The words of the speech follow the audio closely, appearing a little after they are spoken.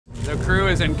The crew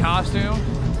is in costume.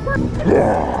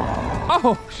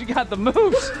 Oh, she got the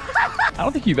moves. I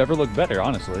don't think you've ever looked better,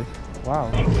 honestly. Wow.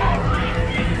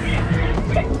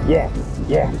 Yeah.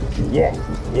 I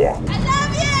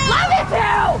love you! Love you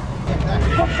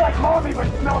too! Looks like mommy, but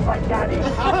smells like daddy.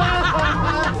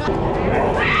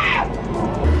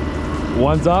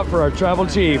 One's up for our travel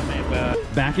chief.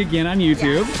 Back again on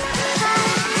YouTube.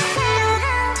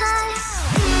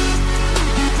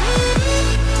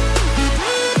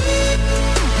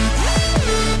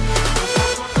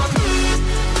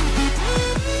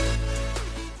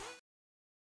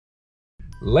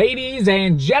 Ladies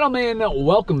and gentlemen,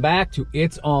 welcome back to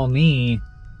It's All Me.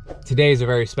 Today is a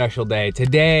very special day.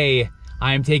 Today,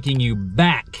 I am taking you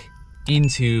back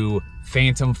into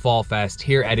Phantom Fall Fest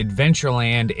here at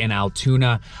Adventureland in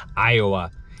Altoona, Iowa.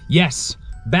 Yes,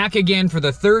 back again for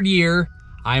the third year.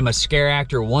 I'm a scare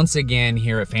actor once again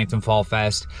here at Phantom Fall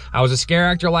Fest. I was a scare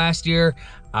actor last year.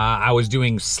 I was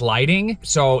doing sliding,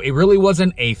 so it really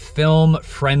wasn't a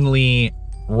film-friendly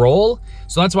role,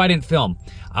 so that's why I didn't film.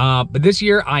 But this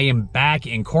year I am back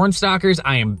in Cornstalkers.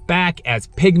 I am back as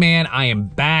Pigman. I am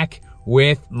back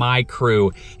with my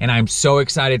crew, and I'm so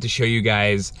excited to show you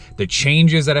guys the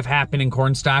changes that have happened in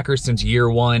Cornstalkers since year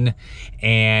one,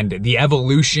 and the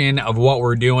evolution of what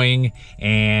we're doing,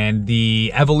 and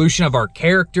the evolution of our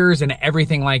characters and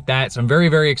everything like that. So I'm very,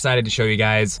 very excited to show you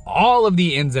guys all of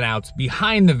the ins and outs,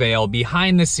 behind the veil,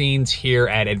 behind the scenes here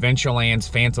at Adventureland's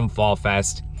Phantom Fall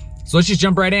Fest. So let's just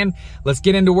jump right in. Let's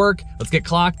get into work. Let's get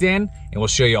clocked in, and we'll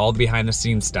show you all the behind the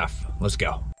scenes stuff. Let's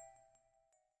go.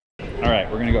 All right,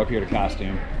 we're gonna go up here to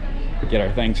costume, get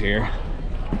our things here.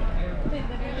 They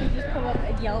literally just come up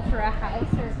and yell for a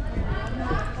house or...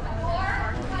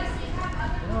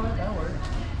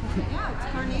 Yeah, it's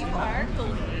Carnivore.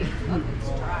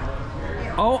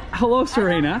 Oh, hello,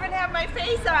 Serena. I don't even have my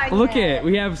face on Look yet. at,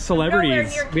 we have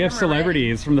celebrities. We have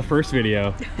celebrities from the first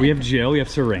video. We have Jill, we have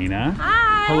Serena.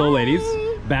 Hi. Hello, ladies.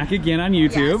 Back again on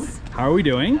YouTube. Yes. How are we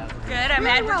doing? Good, I'm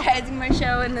advertising my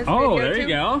show in this video. Oh, there you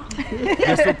go.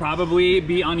 This will probably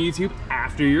be on YouTube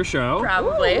after your show.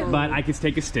 Probably. But I can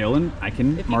take a still and I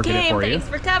can market it for you. Thanks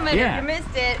for coming. Yeah. If you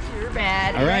missed it, you're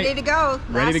bad. All right. Ready to go.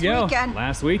 Ready to go. Weekend.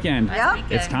 Last weekend. Yep.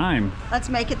 It's time. Let's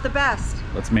make it the best.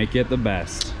 Let's make it the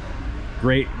best.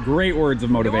 Great words of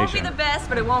It motivation. won't be the best,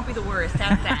 but it won't be the worst.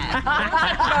 How's that?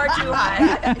 Far too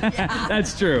high. Yeah.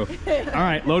 That's true. All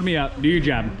right, load me up. Do your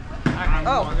job.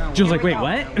 Oh. Jill's like, wait,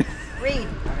 what? Read.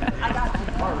 I got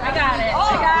it.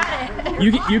 I got it.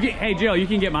 You can, hey Jill, you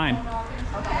can get mine.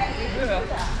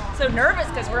 So nervous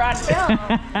because we're on film.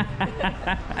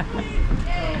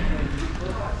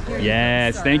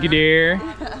 Yes, thank you, dear.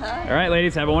 All right,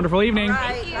 ladies, have a wonderful evening.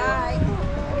 Bye. Bye.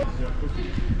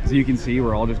 So you can see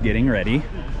we're all just getting ready,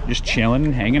 just chilling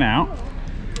and hanging out.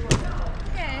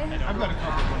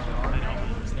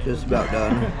 Just about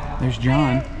done. There's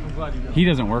John. He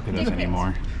doesn't work with us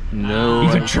anymore. No.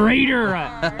 He's a traitor.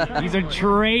 He's a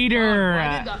traitor.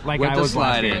 Like With I the was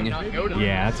last year. sliding.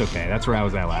 Yeah, that's okay. That's where I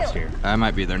was at last year. I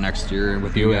might be there next year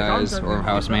with Do you it. guys or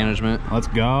house management. Let's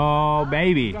go,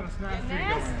 baby.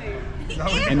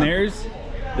 And there's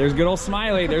good old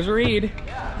Smiley. There's Reed.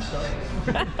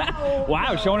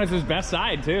 Wow, showing us his best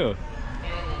side too.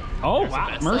 Oh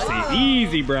wow, mercy,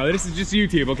 easy, bro. This is just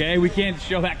YouTube, okay? We can't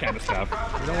show that kind of stuff.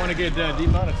 We don't want to get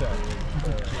demonetized.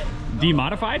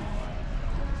 Demodified?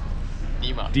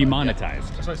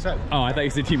 Demonetized. That's what I said. Oh, I thought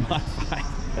you said demodified.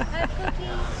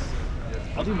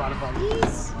 I'll demodify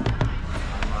these.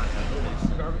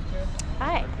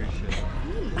 Hi.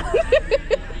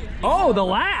 Oh, the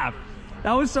laugh.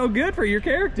 That was so good for your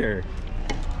character.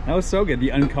 That was so good. The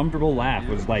uncomfortable laugh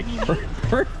was like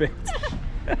perfect.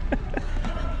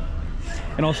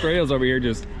 And Australia's over here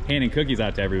just handing cookies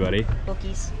out to everybody.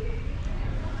 Cookies.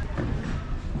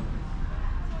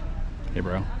 Hey,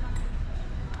 bro.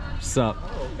 What's up?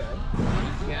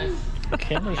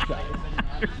 Camera shy.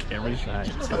 Camera shy.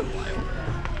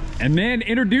 And then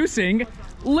introducing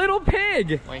Little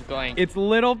Pig. Oink, oink. It's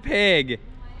Little Pig.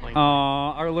 Oink.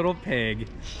 Aw, our little pig.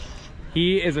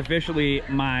 He is officially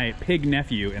my pig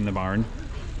nephew in the barn.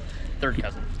 Third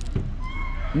cousin.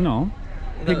 No.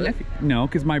 Pig nephew. No,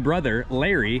 because my brother,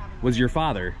 Larry, was your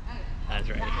father. That's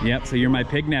right. Yep, so you're my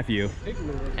pig nephew.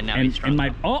 And now he's strong.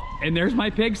 And there's my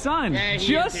pig son. Yeah,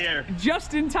 he is here.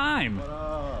 Just in time.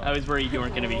 I was worried you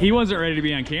weren't going to be. He wasn't ready to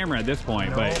be on camera at this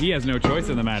point, but he has no choice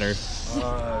in the matter. It's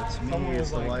me. It's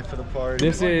the life of the party.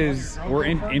 We're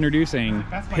introducing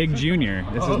Pig Jr.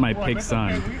 This is my pig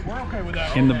son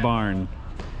in the barn.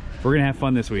 We're gonna have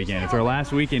fun this weekend. It's our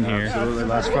last weekend here. Absolutely,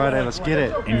 last Friday. Let's get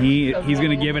it. And he's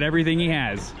gonna give it everything he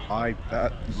has.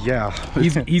 Yeah.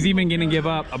 He's even gonna give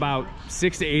up about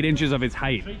 6 to 8 inches of his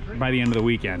height by the end of the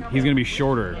weekend. He's gonna be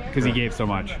shorter because he gave so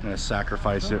much. I'm gonna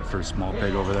sacrifice it for small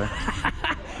pig over there.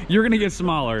 You're gonna get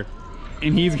smaller,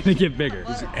 and he's gonna get bigger.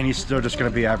 And he's still just gonna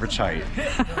be average height.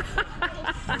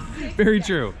 Very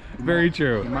true. Very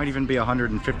true. He might even be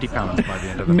 150 pounds by the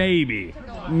end of the Maybe.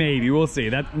 We'll see.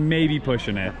 That may be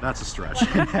pushing it. That's a stretch.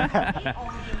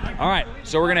 All right,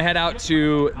 so we're gonna head out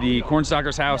to the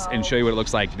Cornstalker's house and show you what it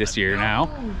looks like this year now.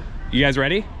 You guys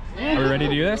ready? Are we ready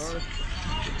to do this?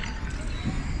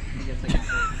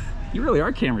 You really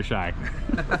are camera shy.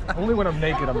 Only when I'm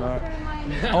naked, I'm not.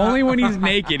 Only when he's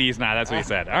naked, he's not. That's what he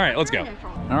said. All right, let's go.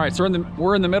 All right, so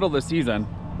we're in the middle of the season.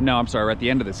 No, I'm sorry, we're at the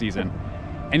end of the season.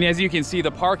 And as you can see,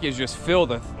 the park is just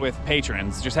filled with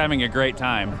patrons, just having a great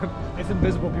time. It's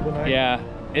invisible people night. Yeah,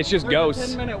 it's just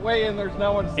ghosts. 10-minute weigh in, there's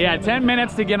no one. Yeah, 10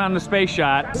 minutes to get on the space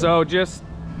shot. So just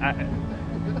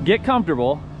get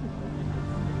comfortable.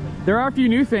 There are a few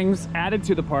new things added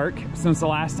to the park since the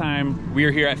last time we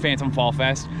were here at Phantom Fall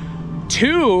Fest.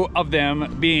 2 of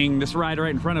them being this ride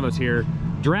right in front of us here,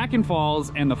 Draken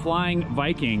Falls and the Flying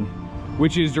Viking,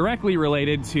 which is directly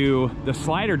related to the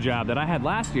slider job that I had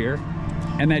last year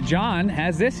and that John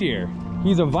has this year.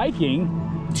 He's a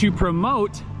Viking to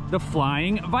promote the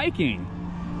Flying Viking.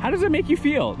 How does it make you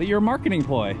feel that you're a marketing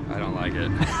ploy? I don't like it.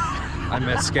 I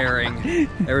miss scaring.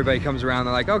 Everybody comes around,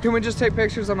 they're like, oh, can we just take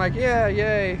pictures? I'm like, yeah,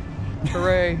 yay,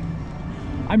 hooray.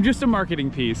 I'm just a marketing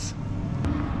piece.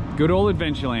 Good old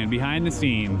Adventureland, behind the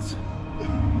scenes,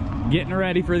 getting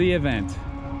ready for the event.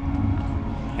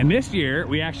 And this year,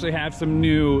 we actually have some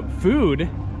new food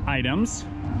items.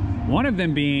 One of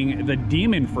them being the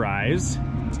demon fries.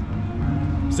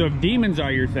 So if demons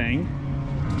are your thing,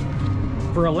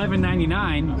 for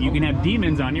 $11.99, you can have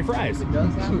demons on your fries.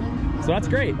 So that's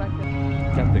great.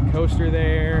 Got the coaster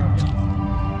there.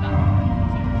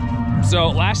 So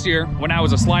last year, when I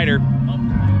was a slider,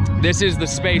 this is the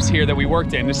space here that we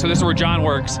worked in. So this is where John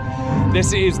works.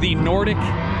 This is the Nordic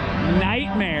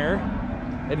Nightmare,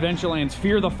 Adventureland's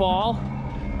Fear the Fall.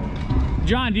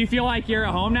 John, do you feel like you're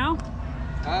at home now?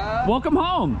 Welcome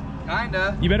home.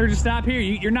 Kinda. You better just stop here.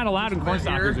 You're not allowed in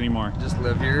Cornstalkers anymore. Just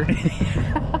live here.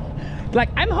 Like,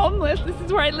 I'm homeless. This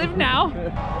is where I live now.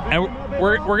 And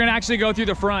we're gonna actually go through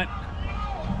the front.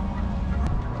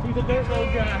 He's a dirt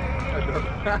road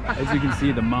guy. As you can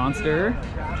see, the monster.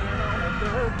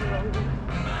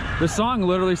 The song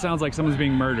literally sounds like someone's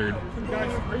being murdered.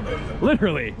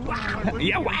 Literally.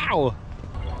 Yeah, wow.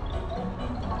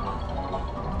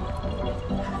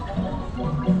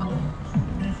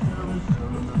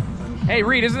 Hey,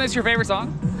 Reed, isn't this your favorite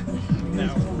song? No.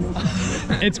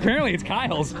 Apparently it's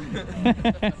Kyle's.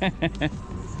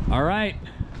 All right.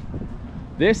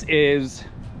 This is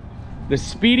the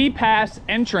Speedy Pass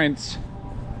entrance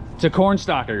to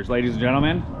Cornstalkers, ladies and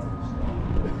gentlemen.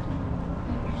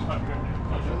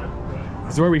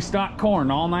 This is where we stock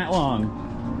corn all night long.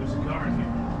 There's a car in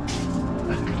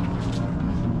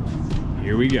here.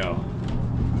 Here we go.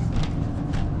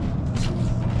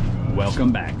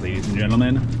 Welcome back, ladies and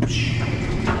gentlemen.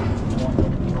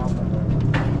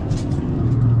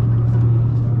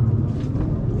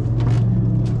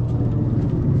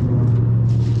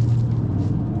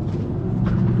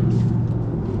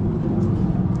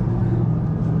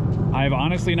 I've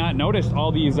honestly not noticed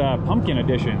all these pumpkin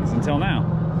additions until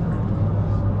now.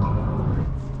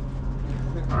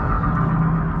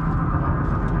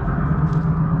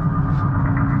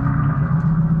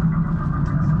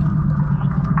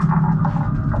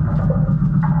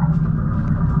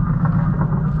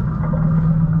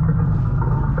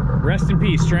 Rest in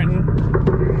peace, Trenton.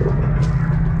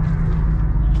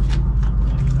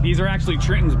 These are actually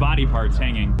Trenton's body parts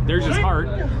hanging. There's his heart.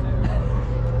 There's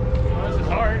his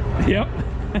heart. Yep.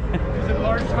 There's a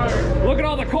large heart. Look at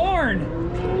all the corn.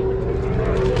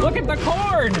 Look at the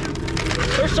corn.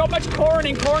 There's so much corn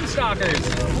in Cornstalkers.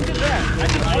 Look at that. I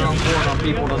think Throwing corn on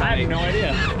people I tonight. have no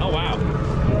idea. Oh, wow.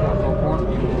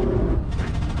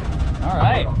 All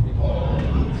right.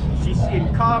 She's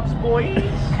in Cobb's, boys.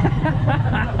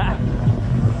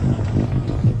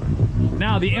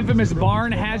 Now, the infamous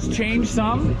barn has changed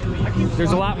some.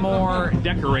 There's a lot more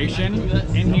decoration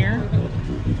in here.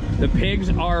 The pigs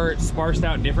are sparsed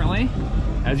out differently.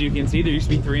 As you can see, there used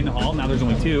to be 3 in the hall, now there's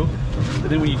only 2. But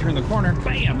then when you turn the corner,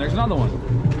 bam, there's another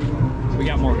one. We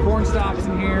got more corn stalks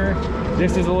in here.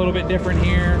 This is a little bit different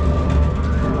here.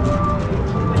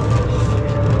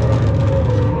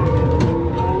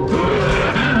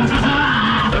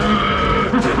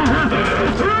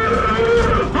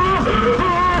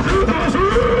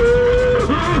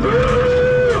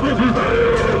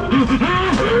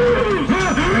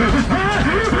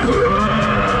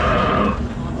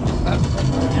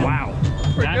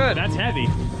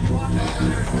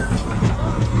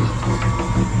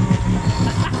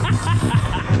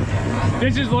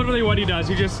 This is literally what he does.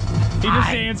 He just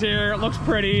stands here, looks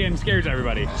pretty, and scares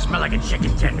everybody. Smell like a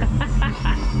chicken tender.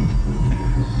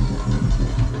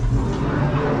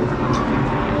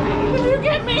 You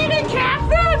get me to cat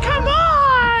food, come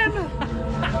on!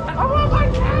 I want my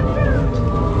cat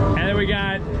food! And then we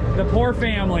got the poor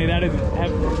family that have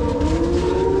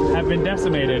been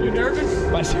decimated. You nervous?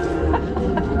 But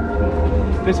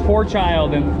this poor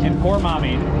child and poor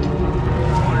mommy.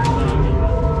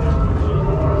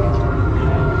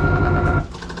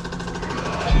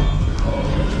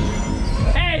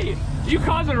 Hey, you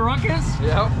causing a ruckus?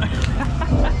 Yep.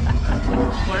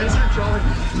 Why is there jolly?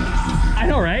 I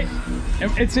know, right?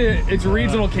 It's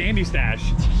Reed's little candy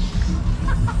stash.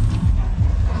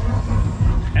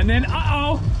 And then,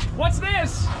 uh-oh, what's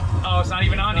this? Oh, it's not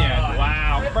even on yet.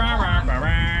 Wow. It's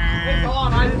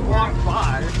on, I didn't walk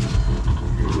by.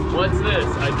 What's this?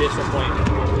 A disappointment.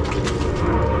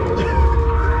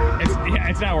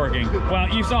 It's not working. Well,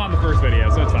 you saw it in the first video,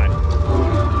 so it's fine.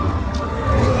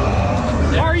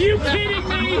 Are you kidding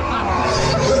me?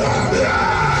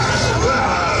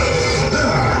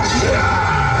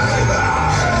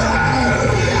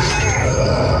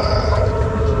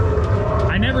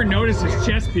 I never noticed his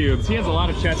chest pubes. He has a lot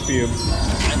of chest pubes.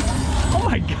 Oh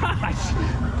my gosh.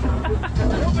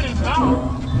 Open his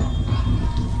mouth.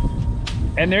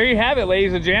 And there you have it,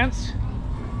 ladies and gents.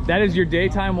 That is your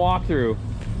daytime walkthrough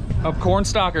of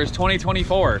Cornstalkers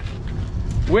 2024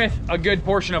 with a good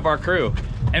portion of our crew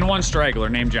and one straggler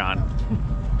named John.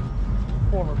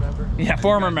 Former member. Yeah,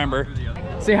 former member.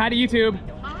 Say hi to YouTube.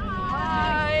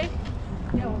 Hi.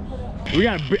 We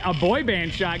got a boy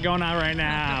band shot going on right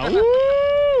now.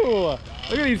 Woo!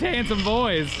 Look at these handsome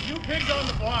boys. New pigs on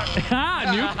the block.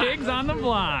 New pigs on the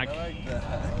block.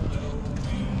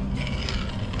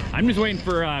 I'm just waiting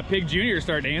for Pig Jr. to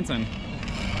start dancing.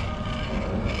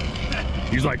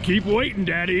 He's like, keep waiting,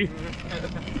 Daddy.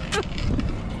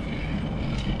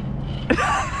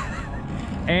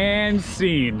 And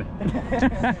scene.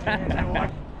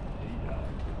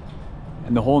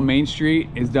 And the whole main street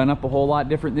is done up a whole lot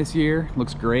different this year.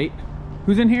 Looks great.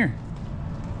 Who's in here?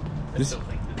 Is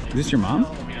this your mom?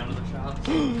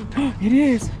 It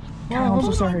is. God, I'm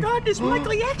so sorry. Oh my God, it's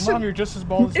Michael Jackson. Mom, you're just as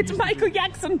bald as It's you Michael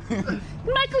Jackson.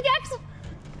 Michael Jackson.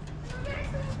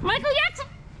 Michael Jackson.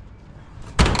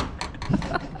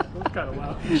 That's kind of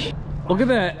loud. Look at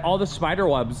that, all the spider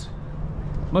webs.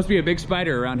 Must be a big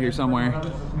spider around here somewhere.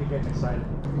 This is me getting excited.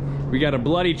 We got a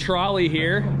bloody trolley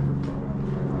here.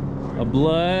 A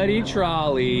bloody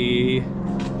trolley.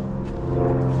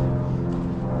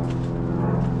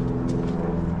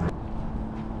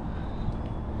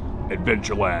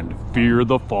 Adventureland, fear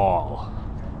the fall.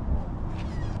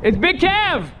 It's Big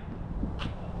Kev!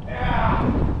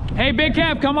 Yeah. Hey, Big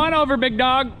Kev, come on over, big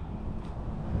dog.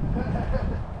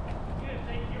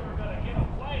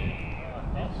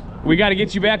 We got to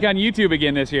get you back on YouTube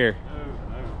again this year.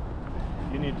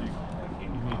 You need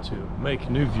to make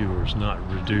new viewers, not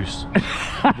reduce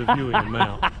the viewing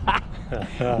amount.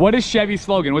 What is Chevy's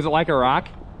slogan? Was it like a rock?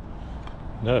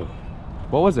 No.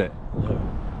 What was it?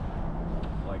 No.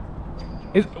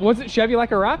 Was it Chevy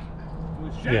like a rock?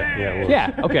 Yeah, it was.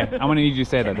 Yeah, okay. I'm gonna need you to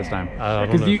say that this time. I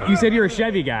don't Because know. you said you're a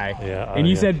Chevy guy. Yeah, and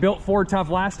you yeah. said built Ford tough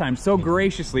last time so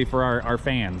graciously for our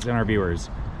fans and our viewers.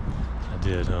 I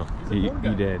did, huh? You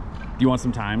did. Do you want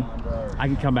some time? I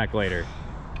can come back later.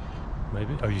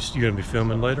 Maybe. Are you gonna be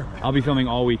filming later? I'll be filming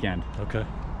all weekend. Okay.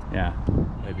 Yeah.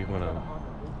 Maybe when I'm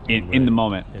In the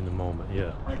moment. in the moment,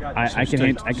 yeah. I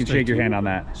can shake your hand on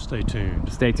that. Stay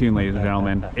tuned. Stay tuned, ladies and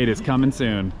gentlemen. It is coming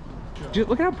soon. Just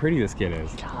look how pretty this kid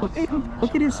is. Look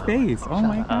at his face. Oh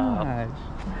my gosh.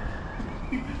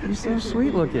 He's so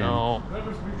sweet looking. No.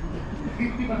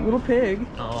 Little pig.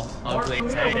 No. Ugly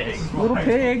pig. Little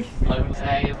pig.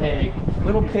 Ugly pig.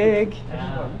 Little pig.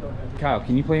 Kyle,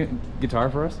 can you play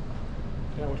guitar for us?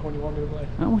 Yeah, which one do you want me to play?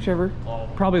 Whichever.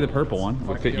 Probably the purple one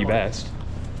would fit you best.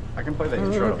 I can play the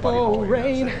intro to Buddy Holly.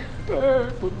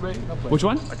 Which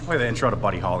one? I can play the intro to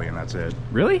Buddy Holly, and that's it.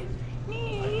 Really?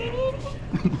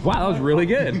 Wow, that was really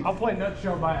good. I'll play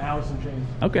Nutshell by Alice in Chains.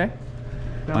 Okay.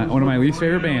 One of my least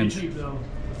favorite bands.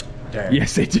 Damn.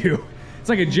 Yes, they do. It's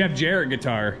like a Jeff Jarrett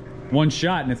guitar. One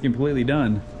shot and it's completely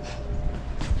done.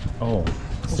 Oh,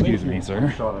 excuse me,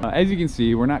 sir. As you can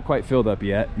see, we're not quite filled up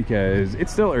yet because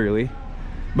it's still early,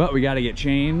 but we got to get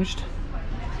changed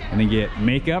and then get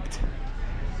make-upped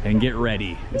and get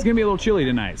ready. It's gonna be a little chilly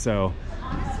tonight, so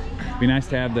it'd be nice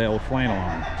to have the old flannel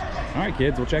on. All right,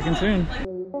 kids, we'll check in soon.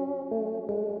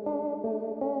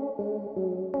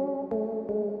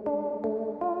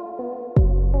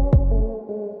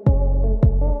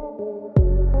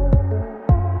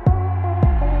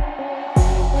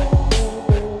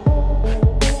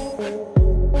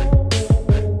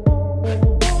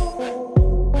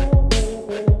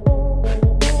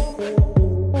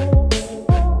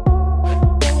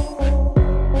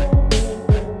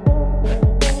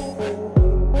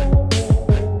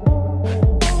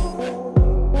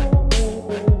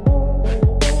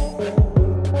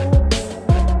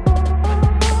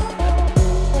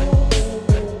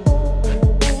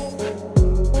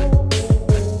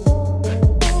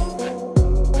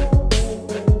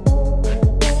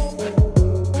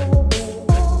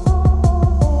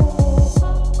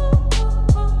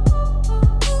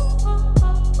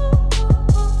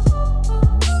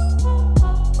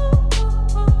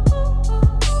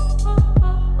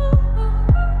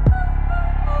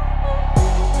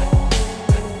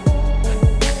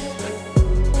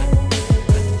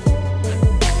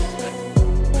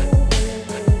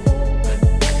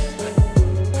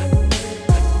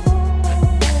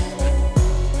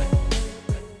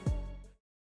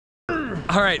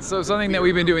 All right, so something that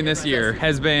we've been doing this year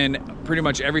has been pretty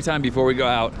much every time before we go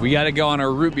out, we gotta go on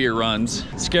our root beer runs.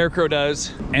 Scarecrow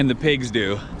does, and the pigs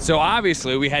do. So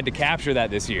obviously we had to capture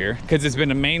that this year because it's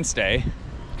been a mainstay.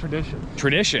 Tradition.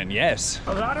 Tradition, yes.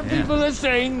 A lot of people are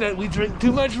saying that we drink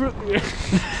too much root beer.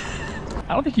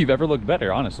 I don't think you've ever looked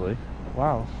better, honestly.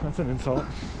 Wow, that's an insult.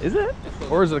 Is it?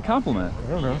 Or is it a compliment?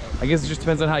 I don't know. I guess it just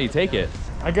depends on how you take it.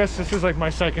 I guess this is like my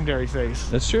secondary face.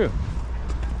 That's true.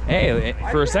 Hey,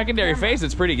 for a secondary face,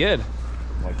 it's pretty good.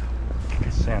 Like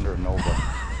Cassandra Nova.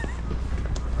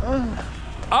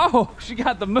 Oh, she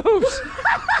got the moves.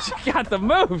 She got the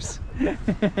moves. All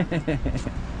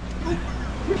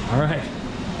right.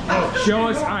 Show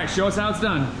us. All right, show us how it's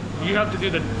done. You have to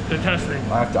do the testing.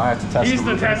 I have to test. He's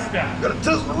the test guy. Gotta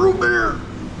test the root beer.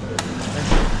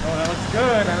 Oh, that looks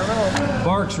good. I don't know.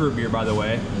 Barks root beer, by the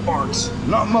way. Barks,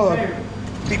 not mug.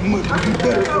 Be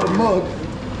better for a mug.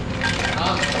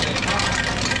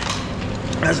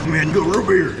 That's mango root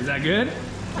beer. Is that good?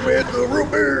 Mango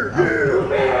root beer.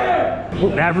 Yeah.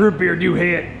 That root beer do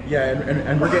hit. Yeah,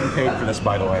 and we're getting paid for this,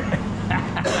 by the way.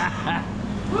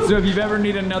 So if you've ever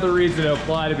needed another reason to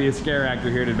apply to be a scare actor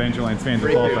here at Adventureland's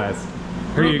Phantom Fall Fest,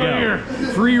 here you go.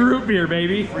 Free root beer,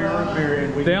 baby. Free root beer.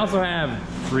 And They also have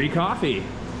free coffee,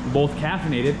 both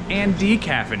caffeinated and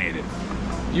decaffeinated.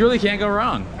 You really can't go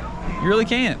wrong. You really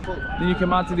can't. Then you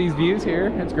come out to these views here.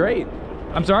 It's great.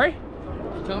 I'm sorry?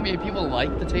 You telling me people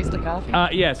like the taste of coffee?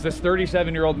 Yes, this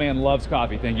 37-year-old man loves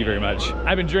coffee. Thank you very much.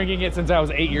 I've been drinking it since I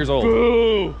was 8 years old.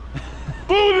 Boo!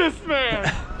 Boo this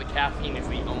man! The caffeine is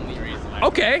the only reason I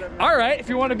Okay, all right. If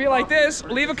you want to be like this,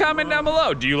 leave a comment down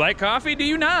below. Do you like coffee? Do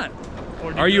you not?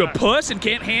 Are you a puss and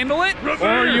can't handle it? Or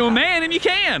are you a man and you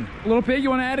can? Little pig, you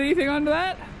want to add anything onto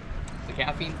that? The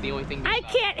caffeine's the only thing. I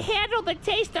can't handle the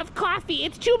taste of coffee.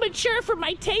 It's too mature for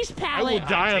my taste I will palate.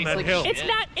 die on that like hill. shit.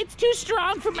 It's too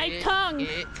strong for my tongue.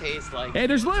 It tastes like. Hey,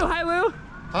 there's Lou. Hi, Lou.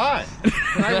 Hi.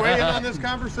 Can I weigh in on this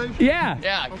conversation? Yeah.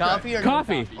 Yeah, Okay. coffee or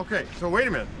Coffee. No coffee? Okay, so wait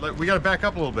a minute. We got to back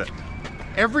up a little bit.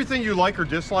 Everything you like or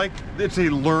dislike, it's a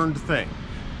learned thing.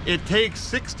 It takes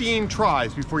 16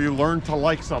 tries before you learn to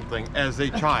like something as a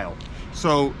child.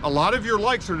 So a lot of your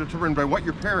likes are determined by what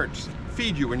your parents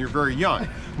feed you when you're very young.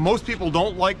 Most people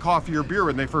don't like coffee or beer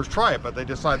when they first try it, but they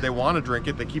decide they want to drink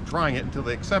it. They keep trying it until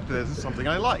they accept it as something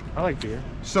I like. I like beer.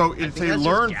 So it's a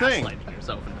learned thing.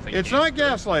 It's not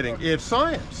gaslighting. gaslighting, it's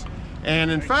science.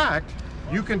 And in fact,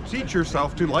 you can teach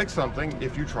yourself to like something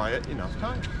if you try it enough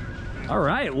times. All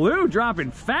right, Lou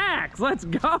dropping facts. Let's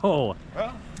go.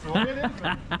 Well, so it is.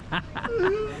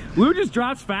 Lou just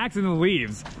drops facts and then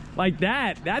leaves. Like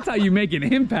that. That's how you make an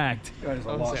impact. That is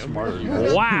a lot smarter than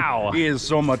me. Wow. He is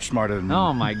so much smarter than me.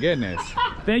 Oh my goodness.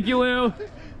 Thank you, Lou.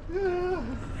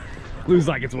 Lou's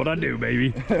like, it's what I do,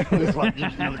 baby.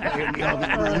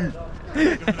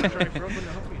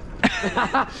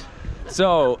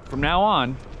 So from now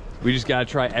on, we just gotta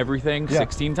try everything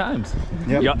 16 times.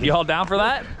 Yep. Y'all down for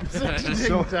that?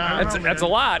 That's a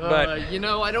lot, You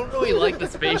know, I don't really like the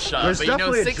space shot, There's but you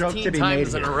know, definitely a joke to 16 be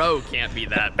times made in a here. row can't be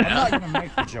that I'm bad. not gonna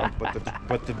make the joke,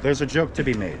 but there's a joke to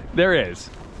be made. there is.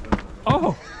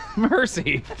 Oh,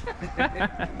 mercy.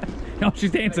 No, she's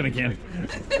dancing again.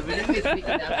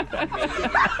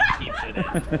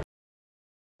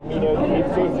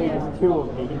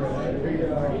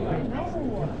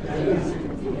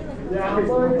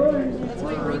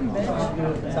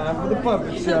 Time for the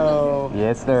puppet show.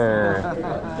 Yes, sir.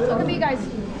 Look at me, guys.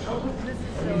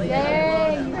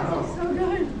 Yay! You guys are so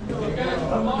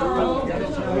good.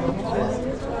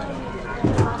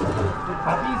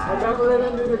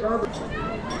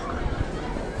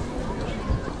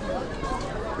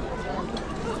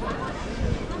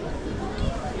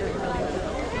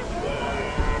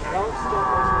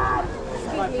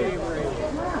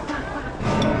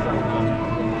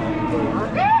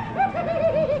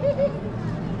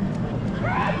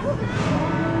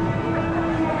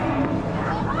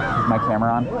 Is my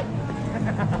camera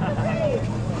on?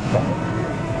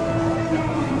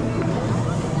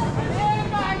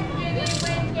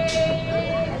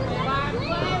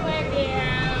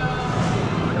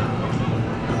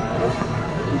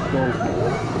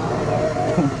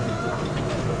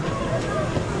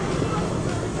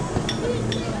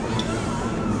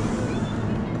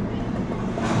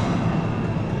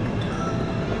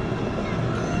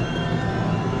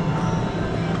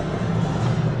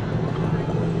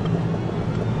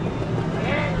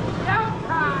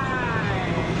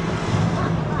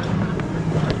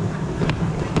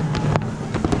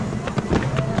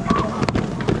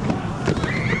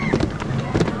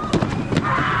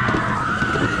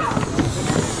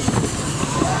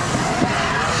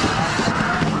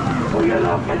 Who you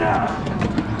looking at?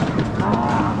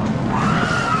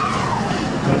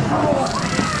 Good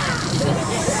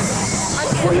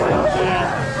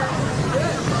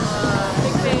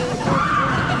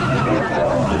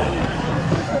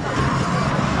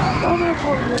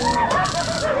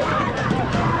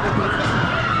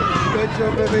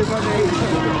job, everybody.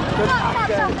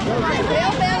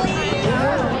 Real belly.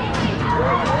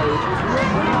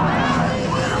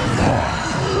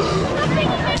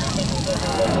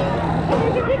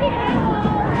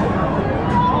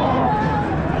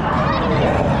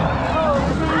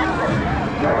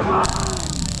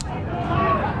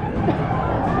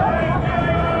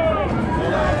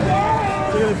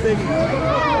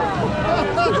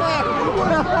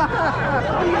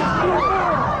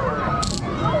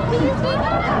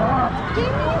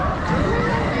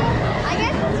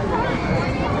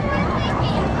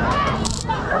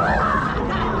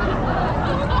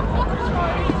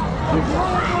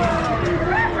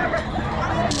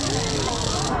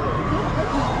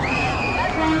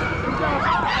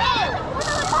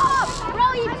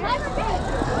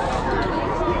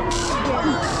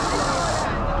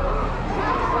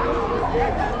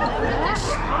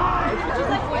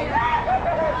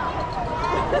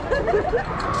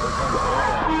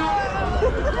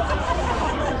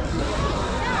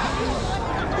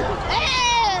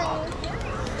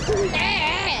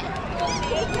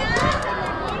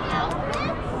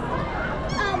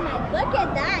 Look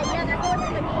at that. Yeah, they're going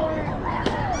in the corner.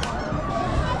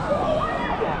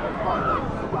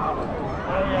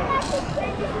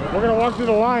 We're gonna walk through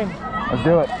the line. Let's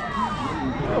do it.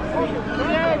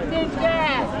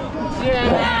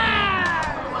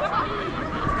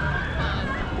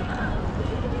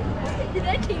 Did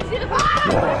I tease you?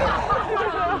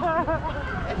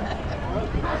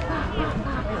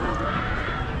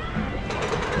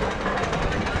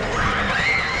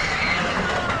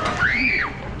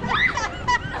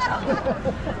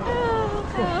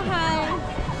 Oh, hi.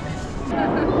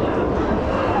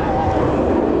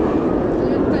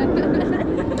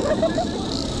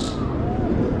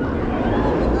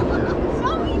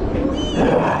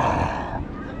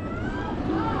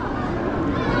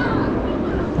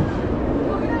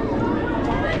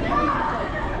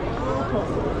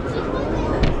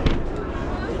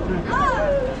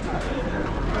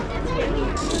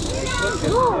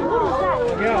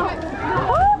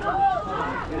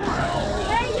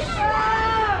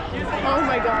 Oh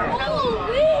my god.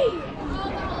 Holy!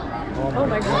 Oh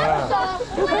my god.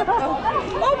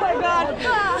 Oh my god.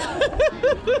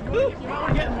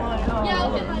 Yeah,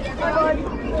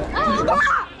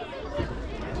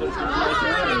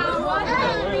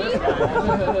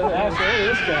 okay.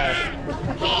 This guy.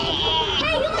 Hey,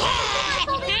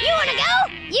 you wanna go?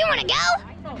 You wanna go?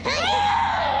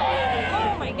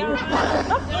 Oh my god.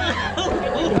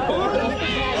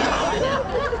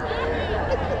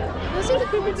 Those are the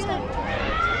people stuff.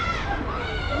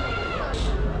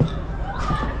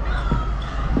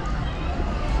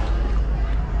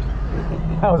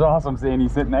 That was awesome seeing you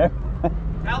sitting there.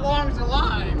 How long's the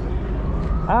line?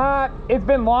 It's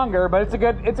been longer, but it's a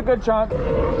good chunk.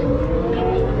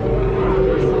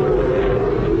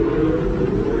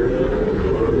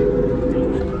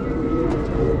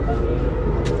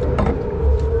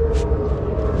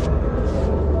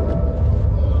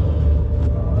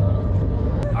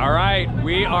 All right,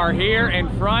 we are here in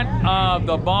front of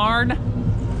the barn.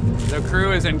 The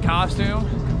crew is in costume.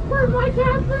 Where's my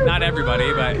cat food? Not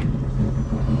everybody, but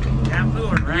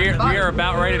we are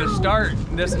about ready to start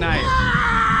this night.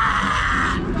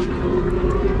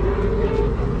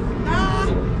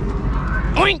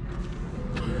 Oink!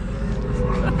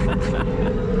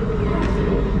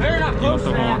 They're not close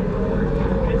enough.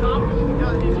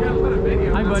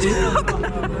 Hi, buddy.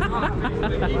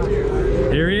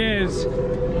 Here he is.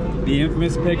 The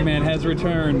infamous Pigman has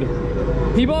returned.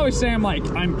 People always say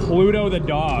I'm Pluto the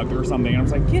dog or something. And I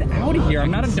was like, get out of here.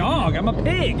 I'm not a dog. I'm a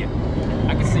pig.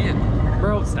 I can see it.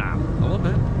 Bro, stop. A little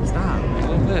bit. Stop. A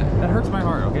little bit. That hurts my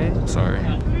heart, okay? Sorry.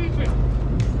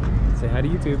 Say hi to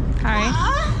YouTube. Hi.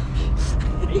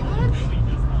 Yeah.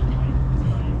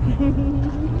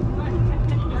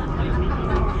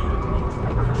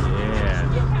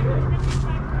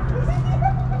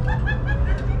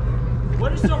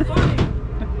 What is so funny?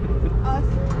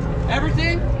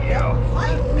 Everything? Yeah.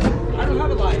 I don't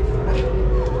have a life.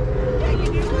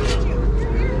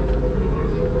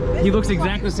 He looks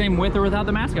exactly the same with or without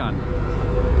the mask on.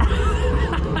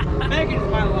 Megan's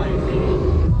my life.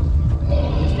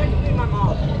 It's technically my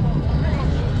mom.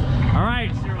 All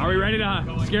right, are we ready to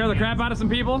scare the crap out of some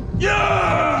people?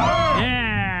 Yeah!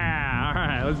 Yeah! All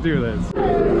right, let's do this.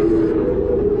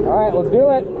 All right, let's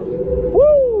do it.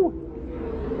 Woo!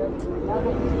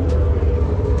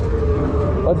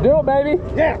 Let's do it, baby.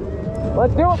 Yeah.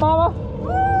 Let's do it, mama.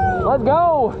 Let's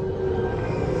go.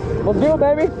 Let's do it,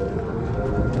 baby.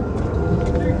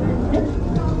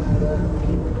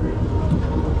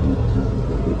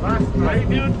 Last night,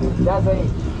 dude. That's it.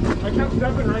 I kept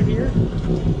stepping right here.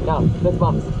 No, this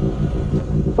bumps.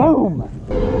 Boom.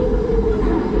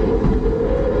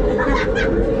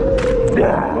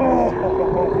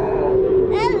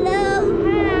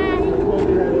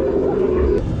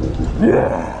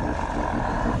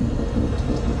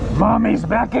 Mommy's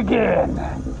back again.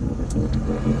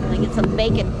 Gonna get some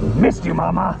bacon. Missed you,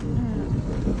 Mama.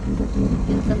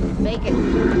 Get some bacon.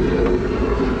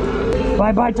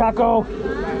 Bye-bye, Taco.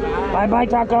 Bye-bye,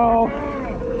 Taco.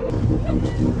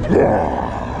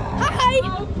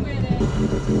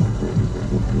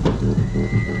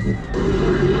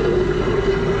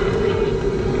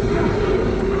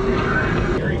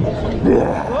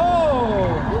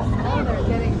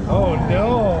 Oh no!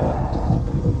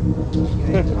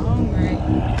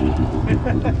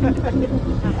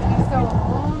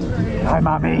 Hi,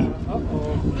 Mommy.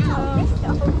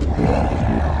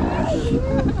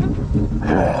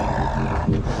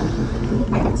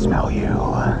 I can smell you. I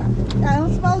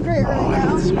don't smell great right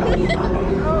now.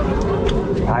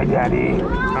 Hi, Daddy.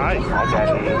 Hi. Hi,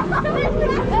 Daddy.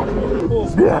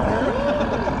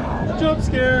 Jump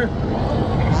scare!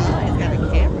 He's got a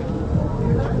camera.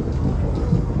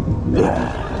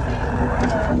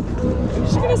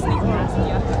 She's gonna sneak past you.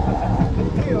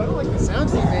 Hey, I don't like the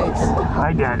sounds he makes.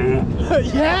 Hi, Daddy.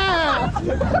 Yeah!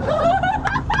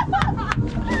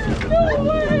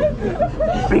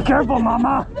 Be careful,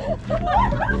 Mama.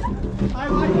 I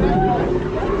like that.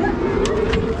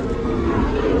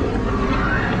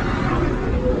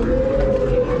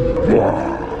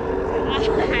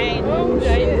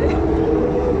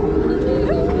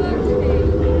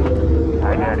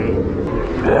 Hi, Daddy.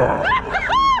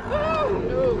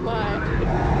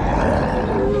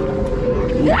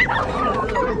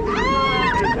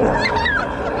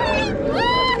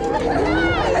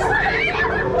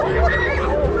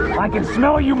 I can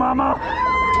smell you, Mama.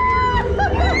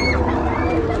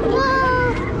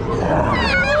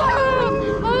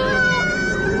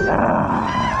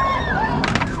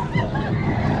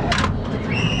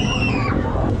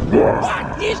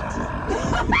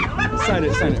 Sign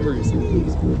it, hurry.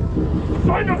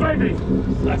 Find the baby.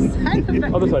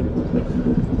 Other side.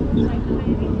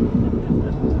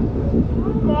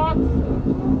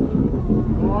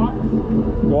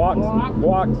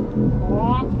 Walk.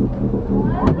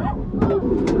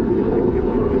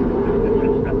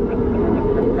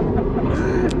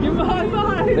 Give him a high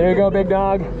five. There you go, big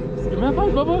dog. Give me a high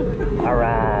five, Bubba. All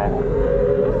right.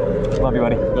 Love you,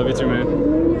 buddy. Love you too, man.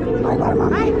 Bye-bye,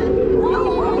 Mommy.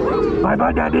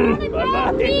 Bye-bye, Daddy.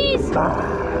 Bye-bye. Please. Bye.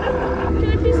 Can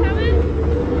I please have it?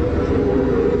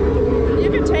 You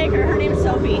can take her. Her name's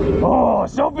Sophie. Oh,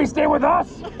 Sophie, stay with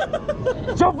us.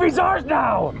 Sophie's ours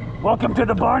now. Welcome to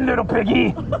the barn, little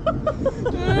piggy.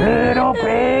 Little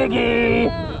piggy.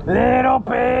 Little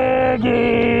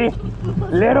piggy.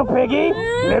 Little piggy.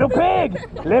 Little pig.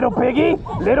 Little piggy.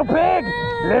 Little pig.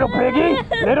 Little piggy.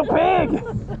 Little pig.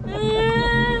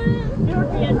 You're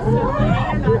being silly.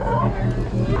 You're not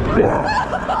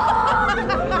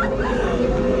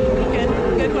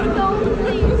Good one. No,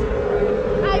 please.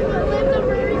 I've lived a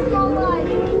very small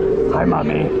life. Hi,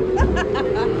 Mommy.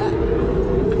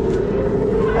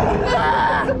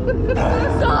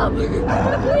 Stop!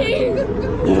 Please!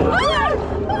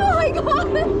 Oh my god!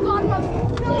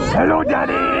 Hello,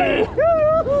 Daddy.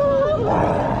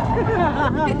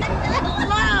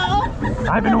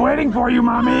 I've been waiting for you,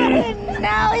 Mommy.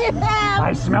 Now you have.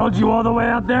 I smelled you all the way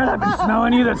out there, and I've been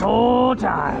smelling you this whole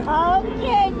time.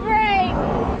 Okay, great.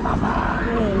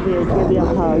 Give me a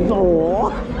hug.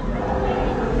 Oh.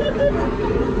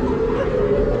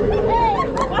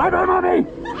 Bye-bye, Mommy.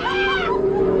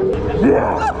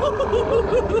 Yeah.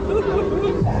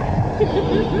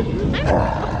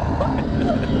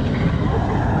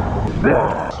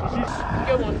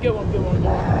 Good one.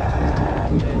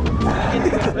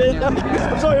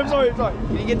 I'm sorry.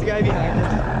 You get the guy behind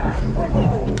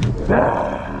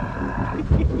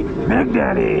Big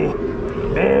Daddy.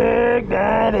 Big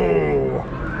Daddy.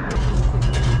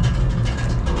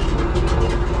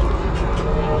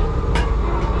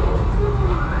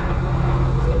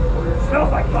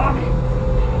 Smells like Mommy.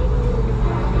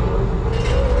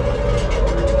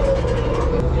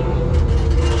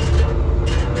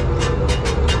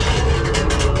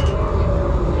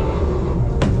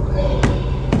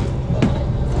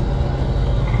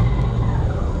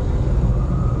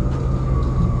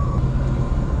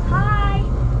 Hi!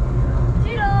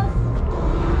 Doodles!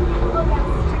 Oh, yes.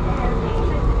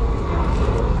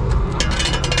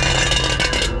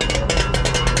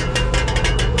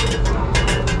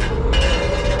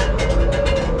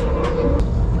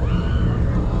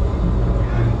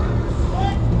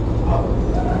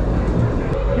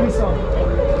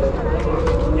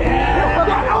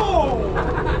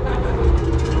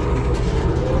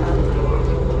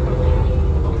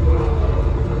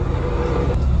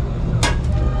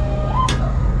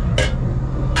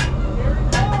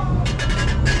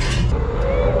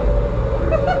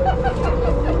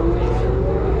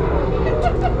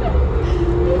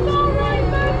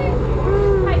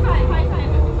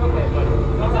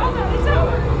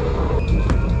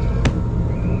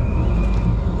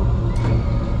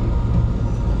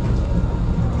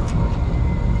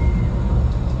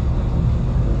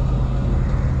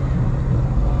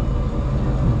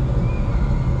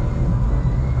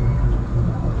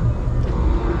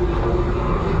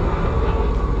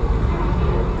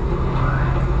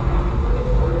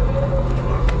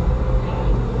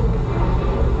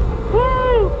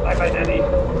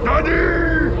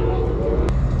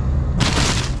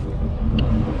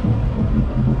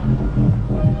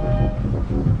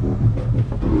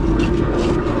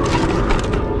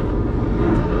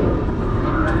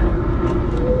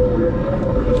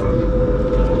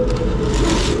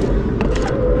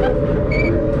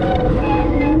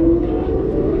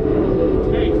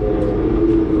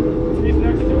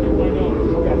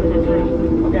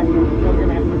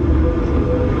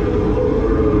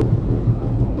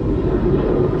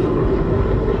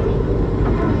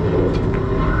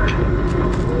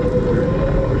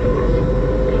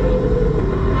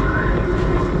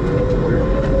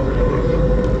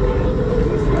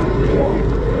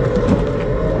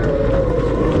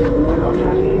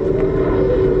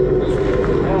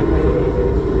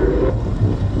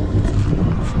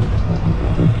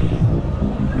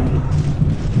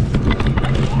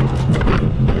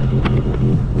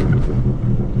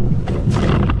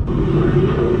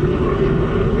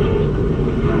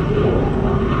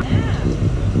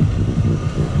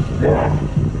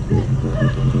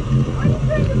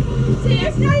 See,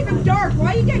 it's not even dark.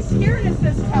 Why are you guys scaring us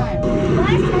this time?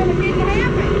 Last time it didn't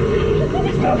happen.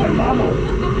 It's not my mama.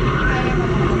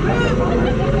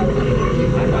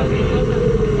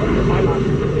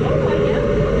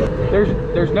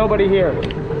 There's nobody here.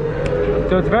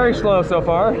 So it's very slow so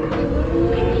far.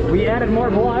 We added more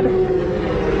blood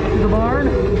to the barn.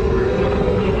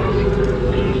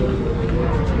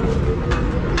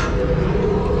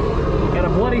 Got a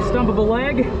bloody stump of a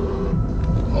leg.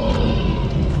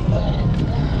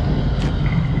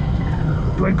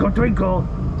 Twinkle, twinkle.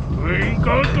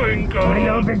 Twinkle, twinkle.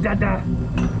 Hello, Big Dada.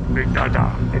 Big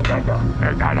Dada. Big Dada.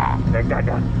 Big Dada. Big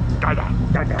Dada. Dada.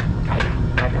 Dada. Dada.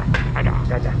 Dada. Dada. Dada.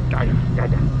 Dada.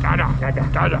 Dada. Dada. Dada.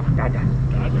 Dada. Dada.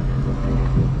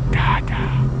 Dada.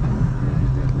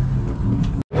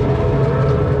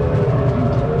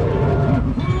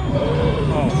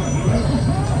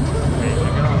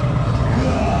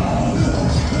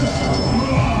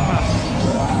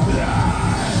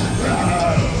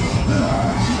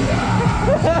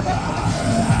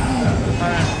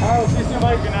 Oh, kiss your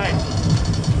bike tonight.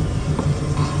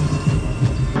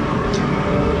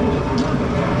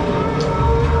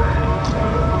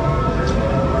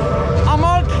 I'm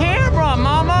on camera,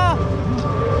 mama.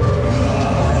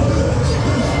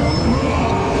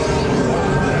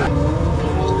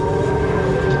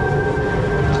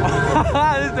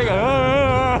 This thing.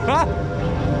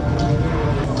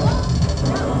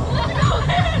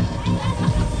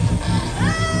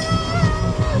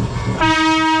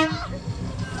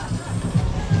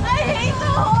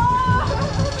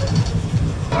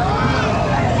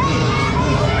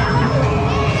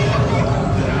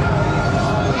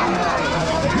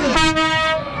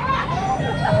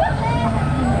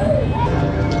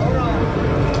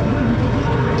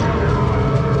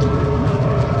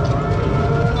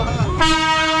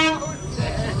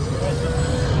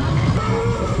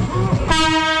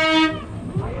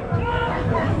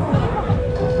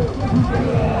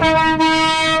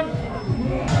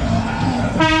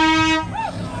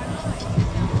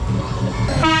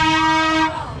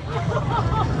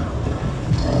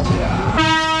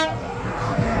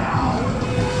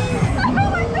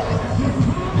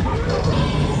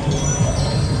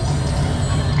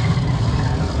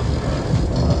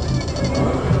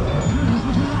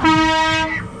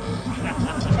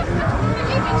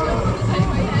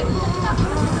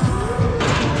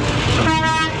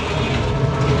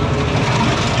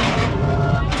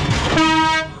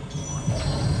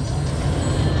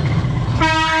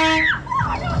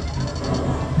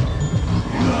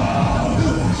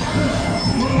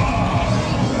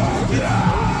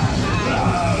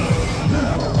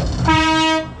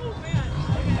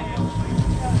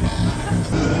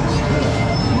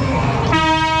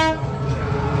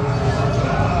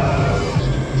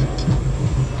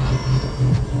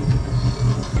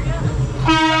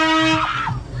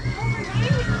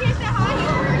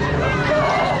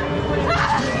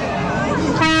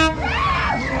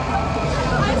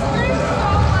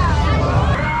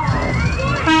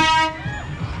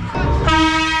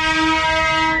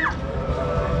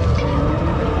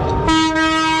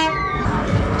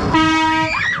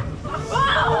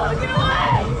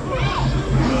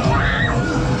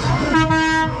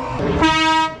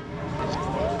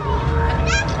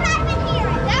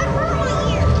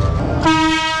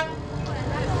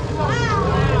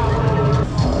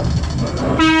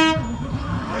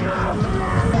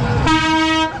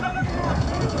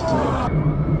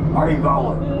 Where are you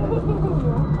going?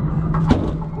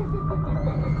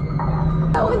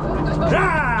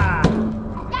 Ah!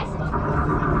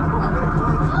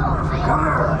 Come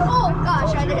here. Oh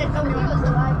gosh, I didn't know he was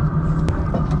alive.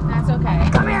 That's okay.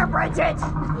 Come here, Bridget.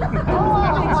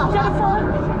 Oh, Jennifer.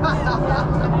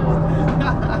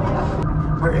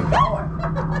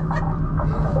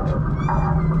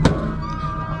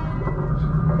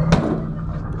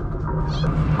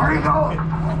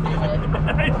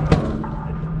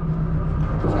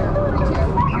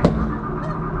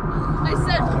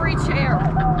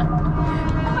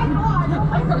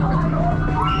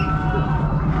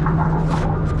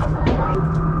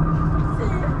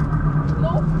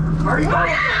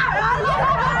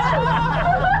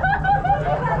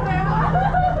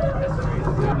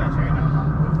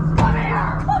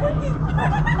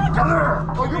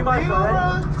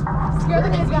 Scare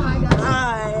the kids behind us.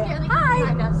 Hi. Scare the kids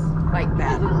behind us. Like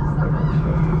that.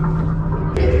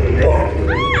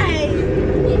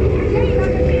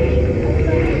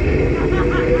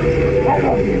 I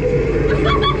love you.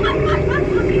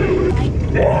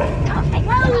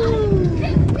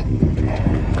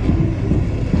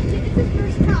 It's his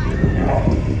first time.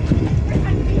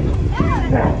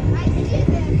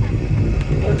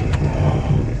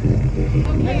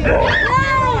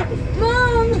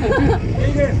 Mom!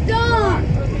 Stop!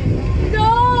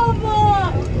 Stop!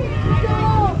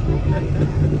 Stop!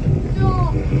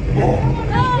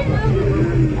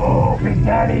 Oh, Big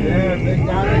Daddy. Yeah, Big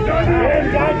Daddy. Big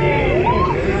Daddy.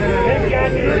 Big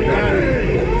Daddy.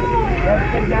 That's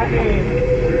Big Daddy.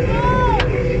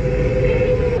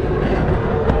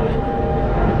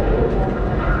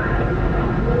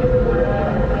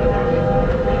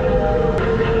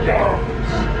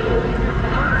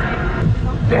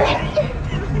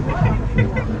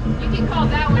 You can call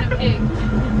that one a pig.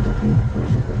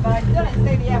 But I didn't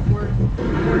say the F word.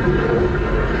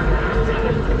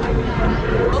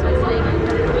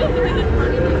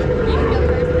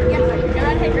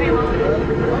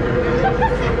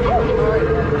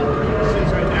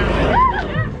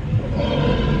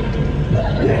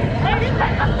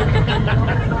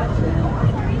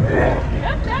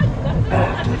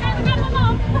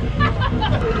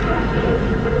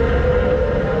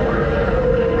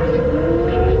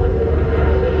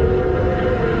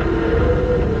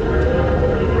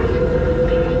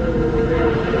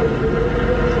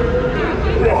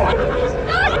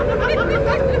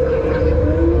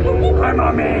 Hi,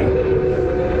 Mommy.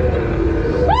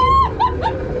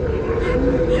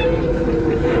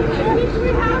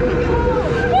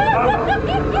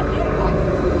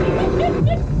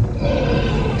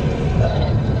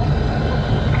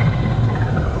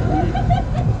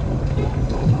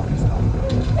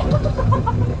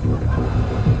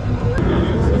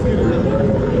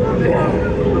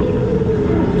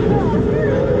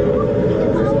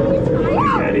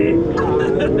 Daddy.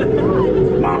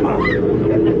 Mama.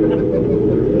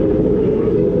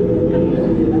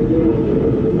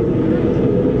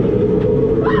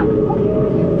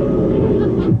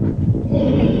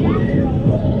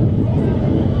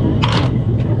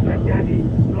 Daddy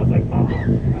smells like Mama.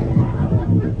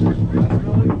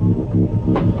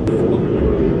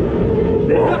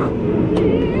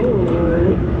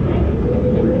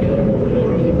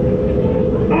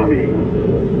 Mommy.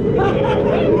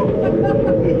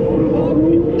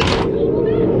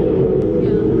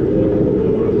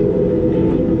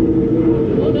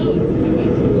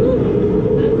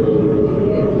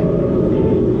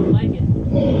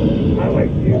 I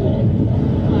like you.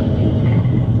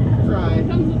 It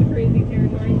comes with the crazy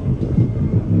territory.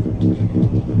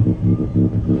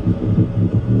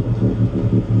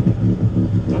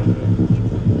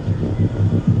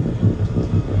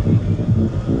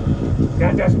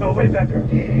 Dada smell way better. I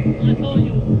told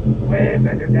you. Way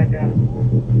better, Dada.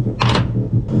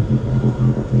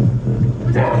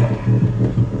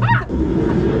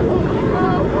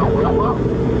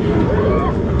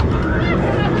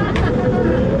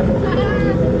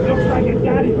 Looks like a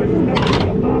daddy, but it's not like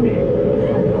a mommy.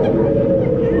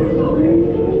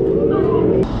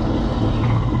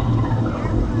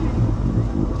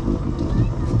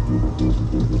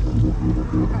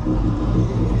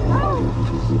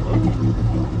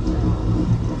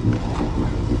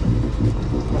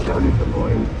 Go, little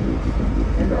boy.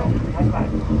 Hello. Bye-bye.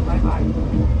 Bye-bye.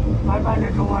 Bye-bye,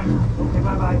 little one. Okay,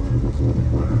 bye-bye.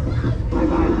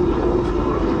 Bye-bye.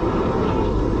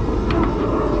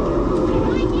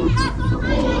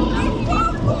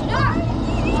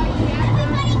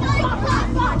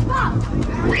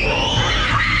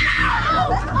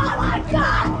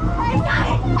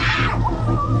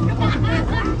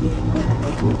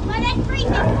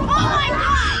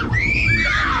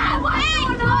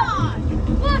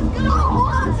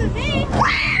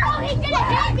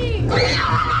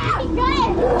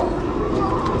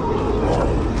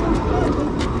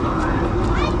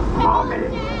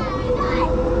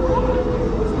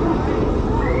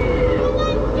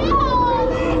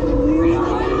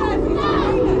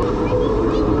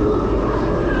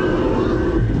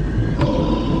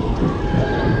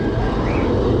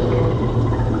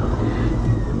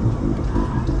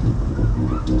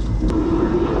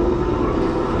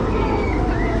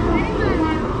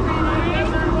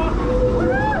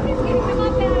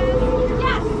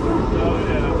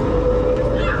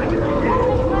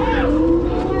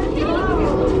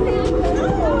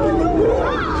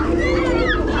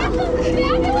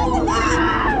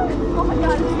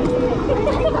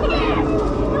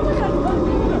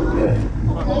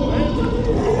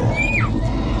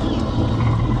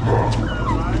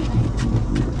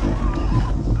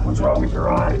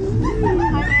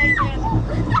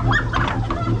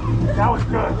 That was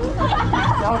good.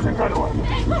 That was a good one.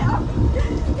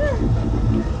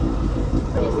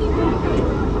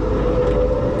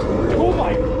 Oh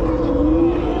my.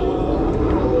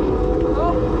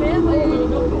 Oh, Billy.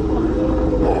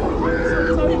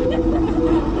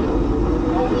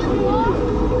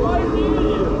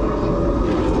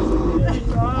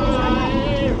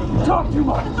 Talk too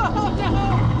much.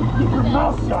 Keep your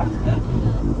mouth shut.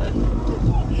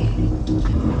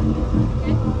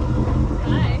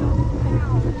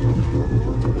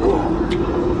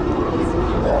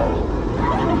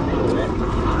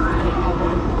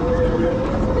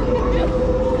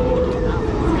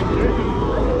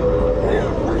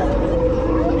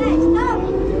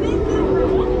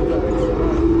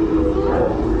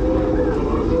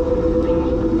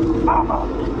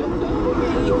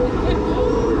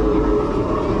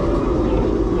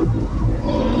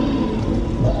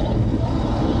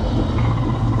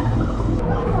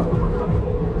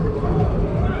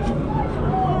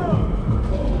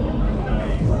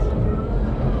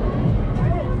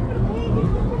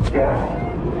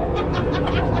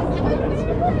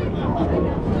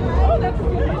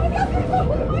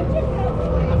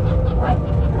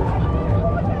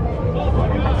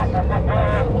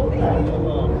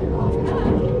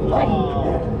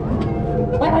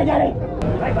 Bye-bye, Daddy.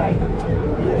 Bye-bye.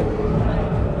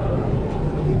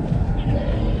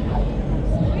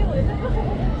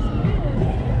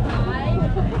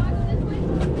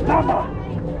 Mama.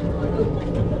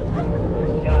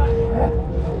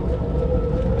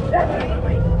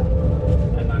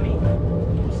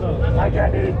 Hi,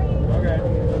 Daddy. Okay.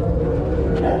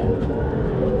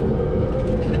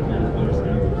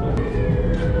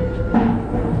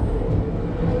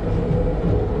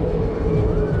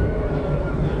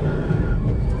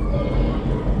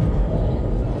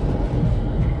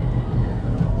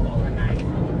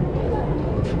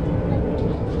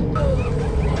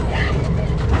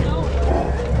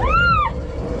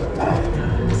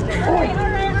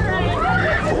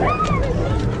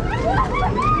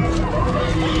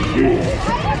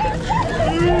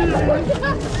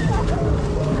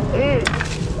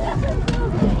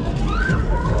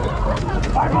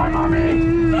 Bye-bye,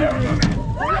 Mommy!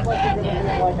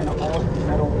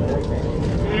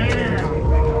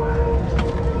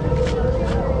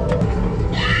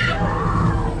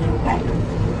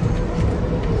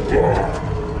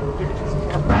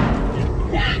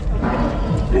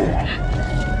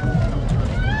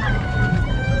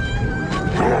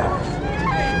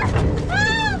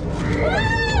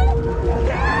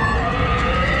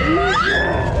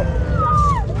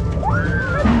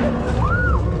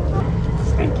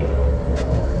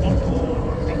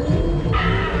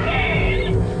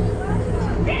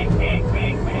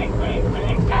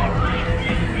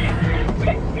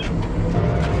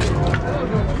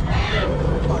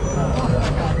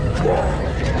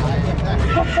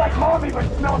 Looks like Mommy, but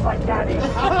smells like Daddy.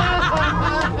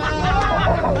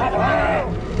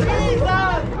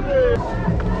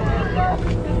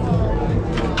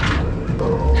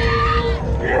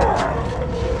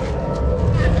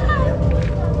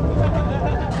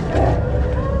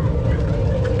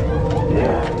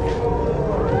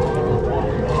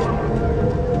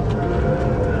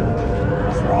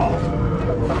 What's wrong?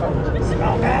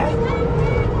 Smell bad?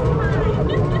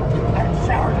 I'm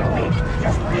showered the week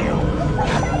just for you.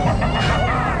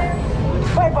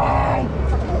 Bye-bye.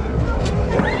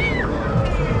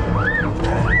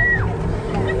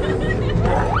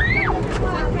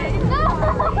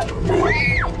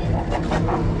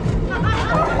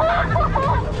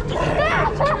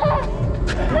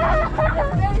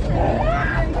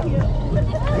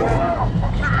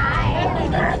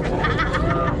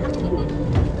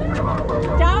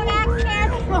 Don't act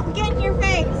scared, we'll get in your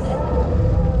face.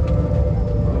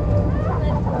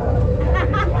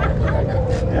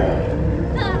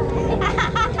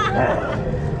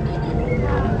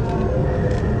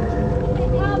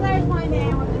 Well, there's my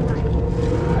man with the knife.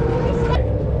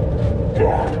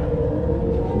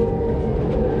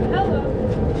 Hello.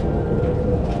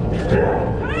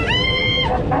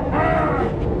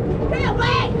 Stay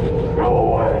away! Go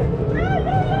away!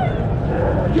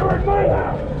 You're in my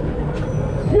house!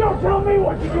 You don't tell me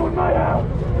what to do in my house!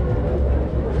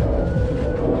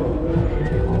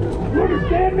 You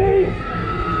understand me?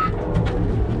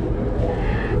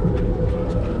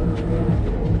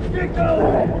 Get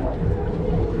going!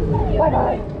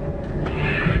 Bye-bye!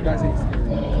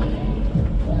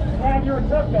 Man, you're a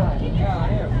tough guy. Yeah, I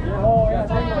am. You're a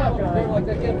tough guy. Like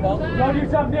that kid, Paul. Go do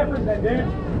something different then, dude.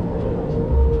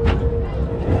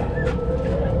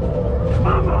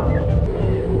 Mama!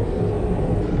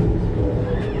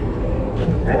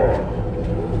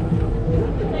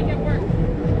 Make it work.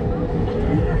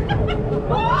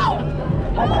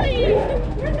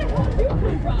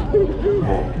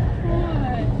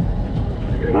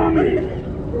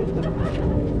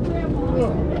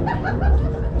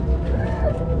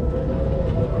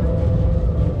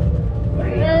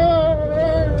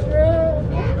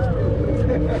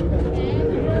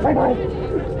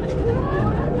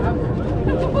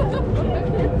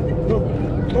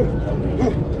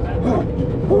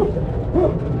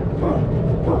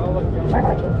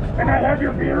 I have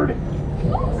your beard?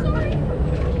 Oh, sorry.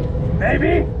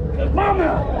 Baby?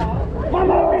 Mama!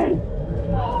 Mama, me!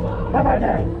 Bye-bye,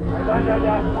 Daddy.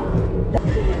 Bye-bye.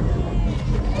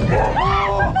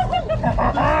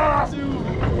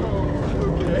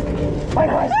 My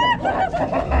husband!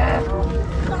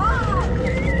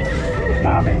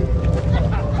 Mommy!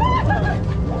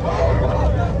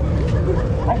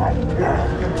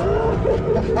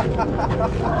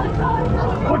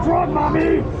 What's wrong,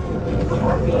 Mommy?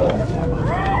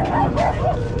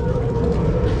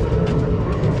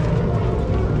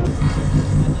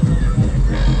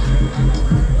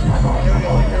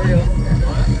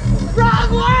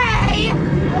 Wrong way!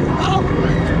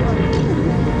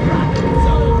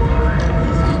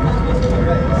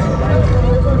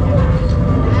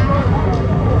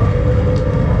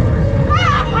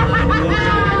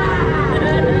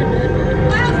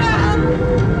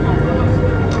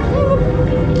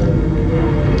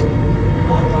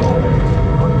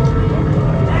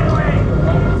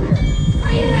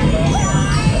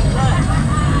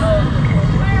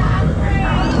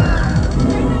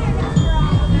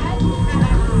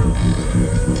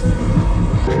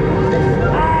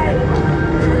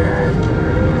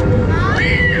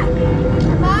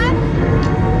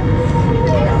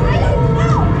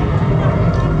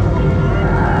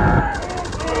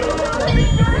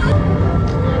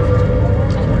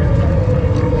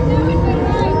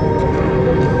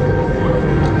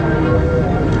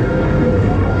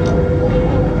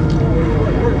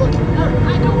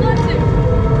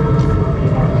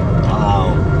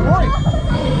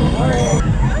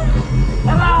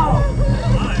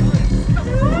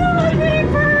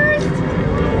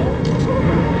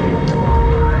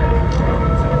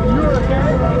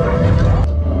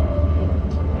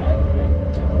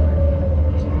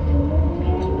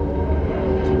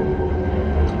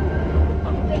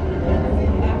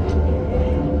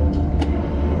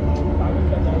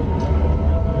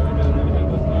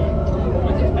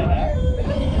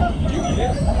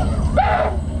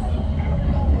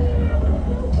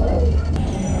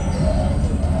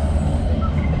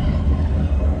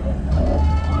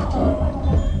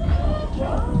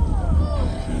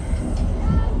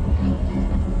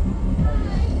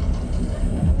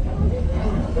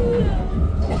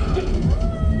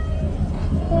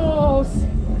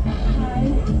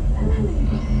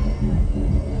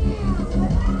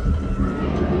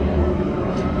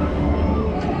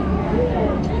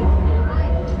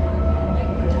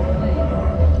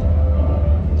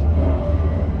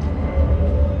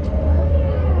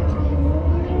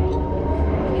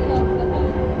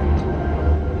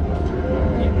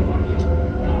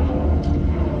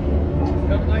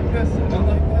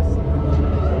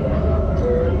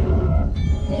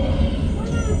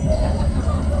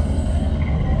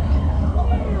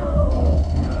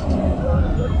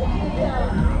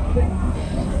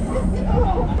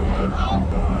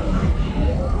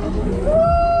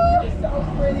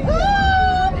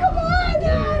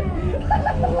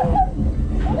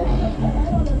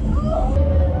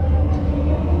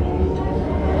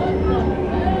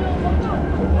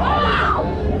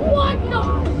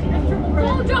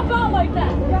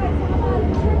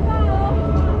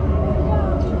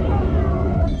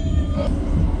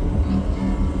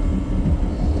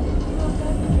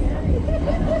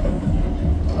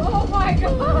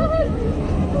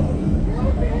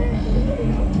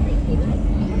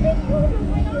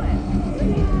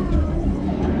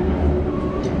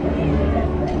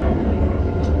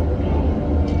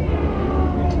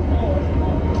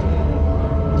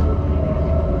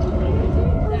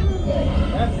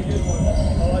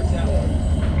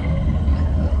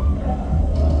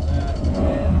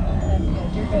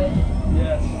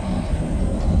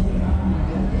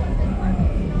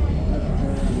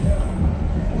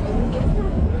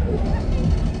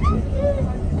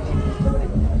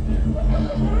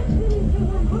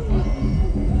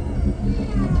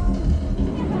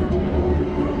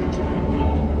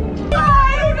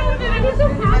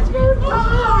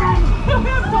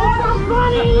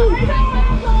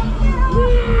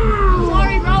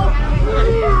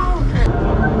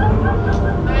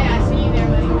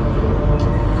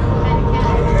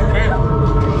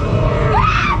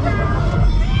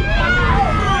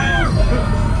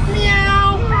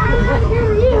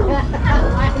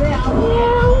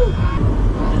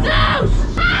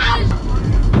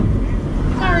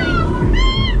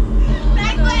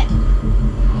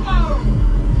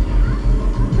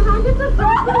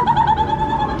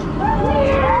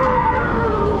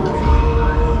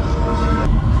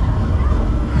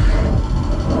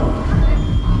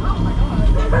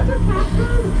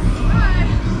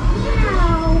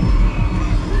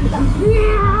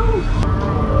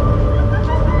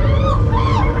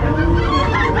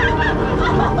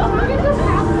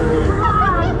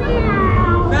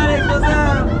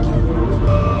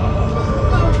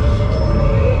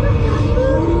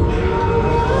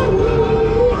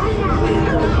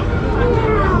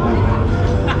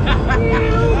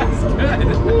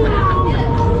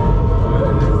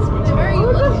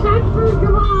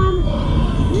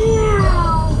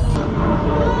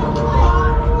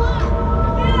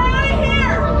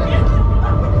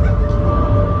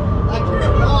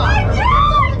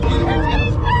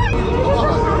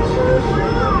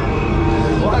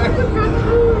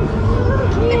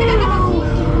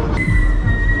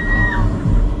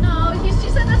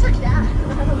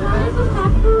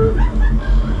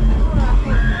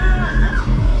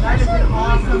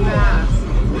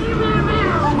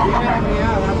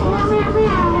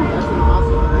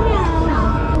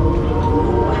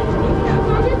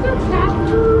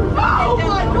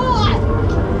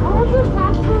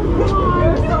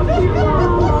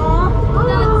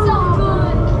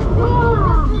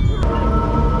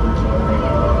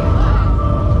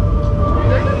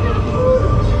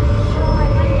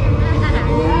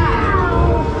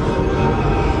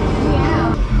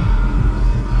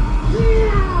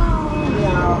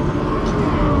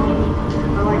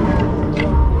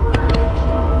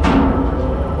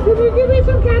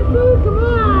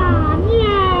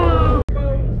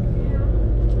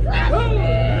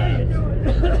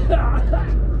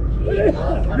 Please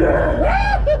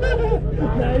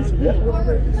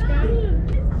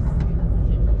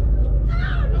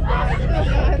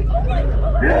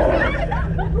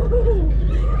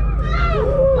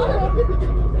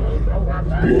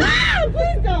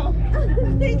go!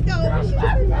 Please go!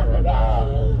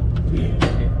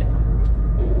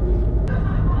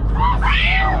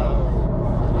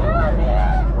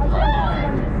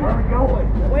 Where are we going?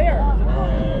 Where?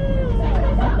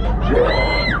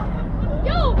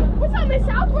 Yo, what's up, Miss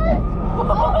Southward?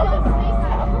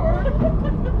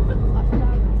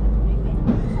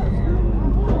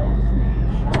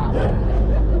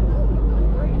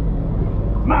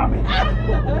 Mommy!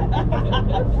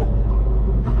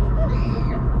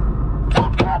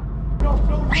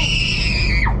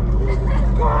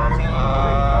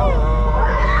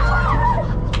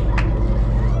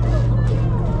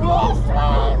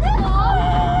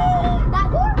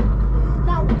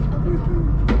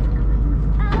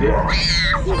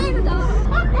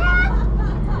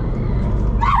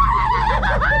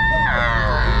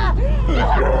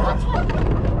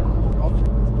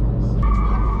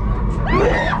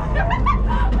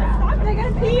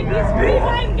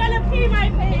 I'm gonna pee my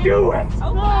pants. Do it!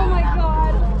 Oh my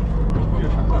god.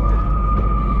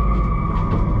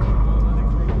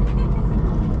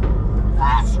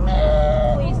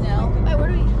 Please no. Wait, where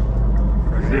do we?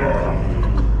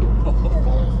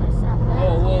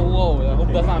 Whoa, whoa, whoa. I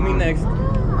hope that's not me next.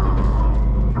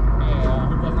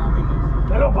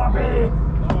 Little puppy!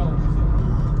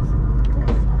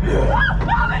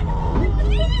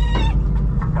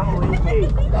 Don't leave me!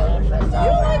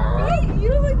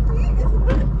 You like me?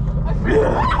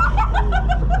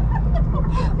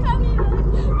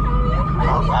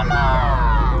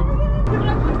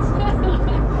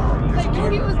 Like,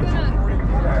 Cody was gonna.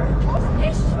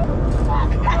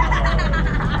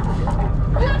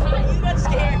 You got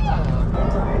scared.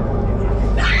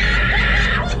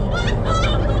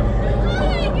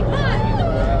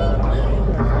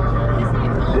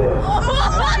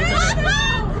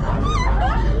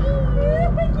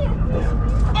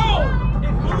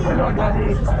 Hello, Daddy!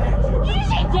 Did you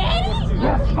say daddy?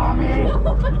 Yes, Mommy!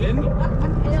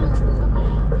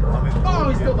 Oh,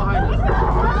 he's still behind us.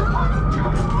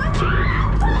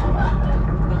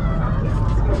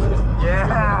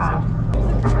 Yeah!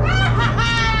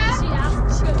 She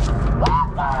asked, she goes,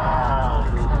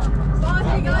 As long as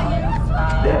we got you.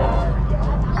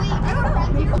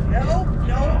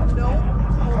 No.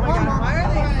 Oh my god, why are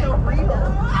they so real?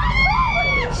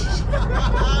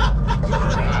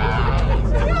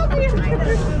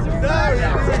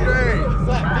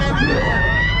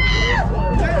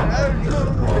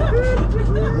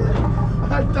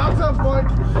 Thumbs up, boy.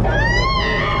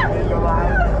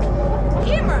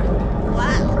 Camera.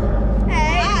 Wow.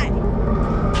 Hey.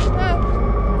 Hi.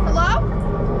 Hello?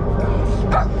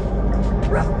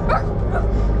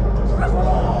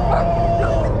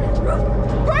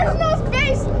 Personal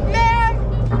space, ma'am.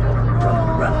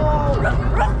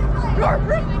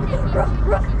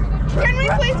 Can we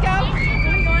please go?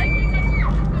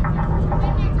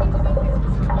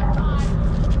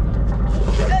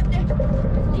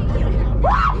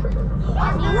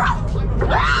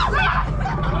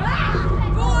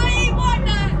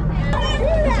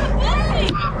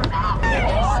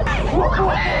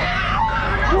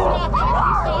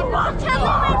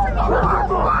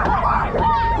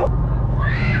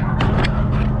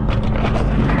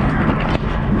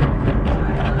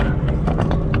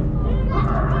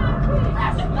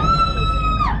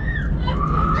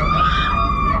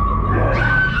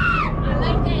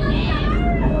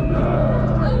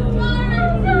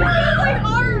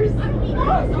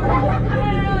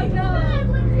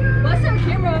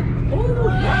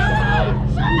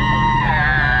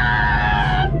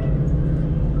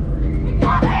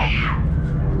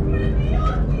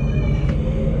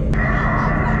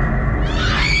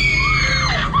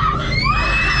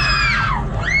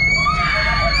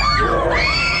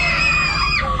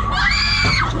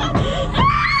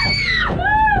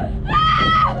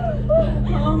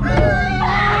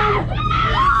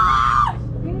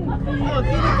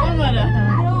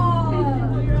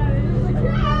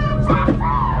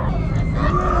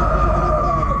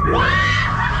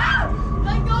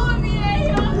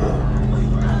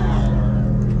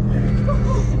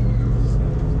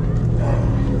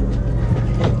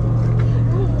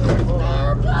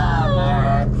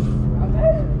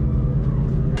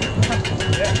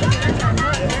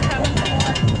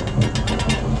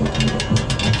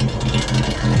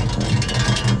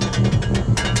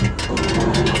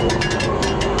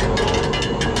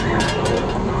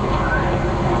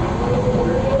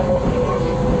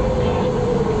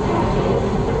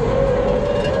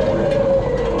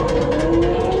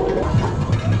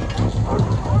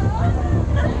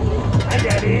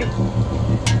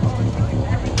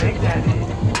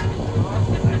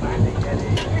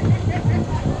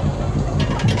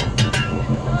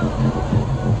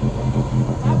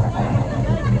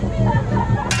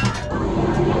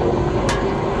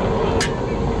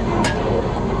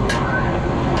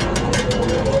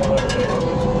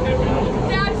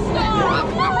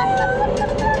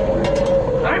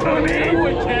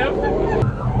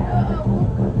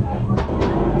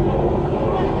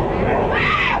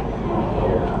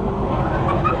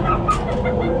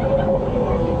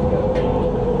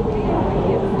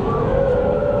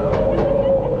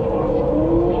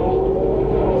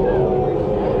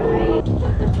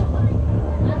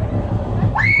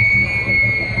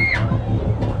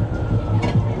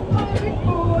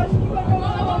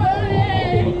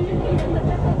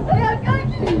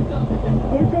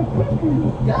 Oh,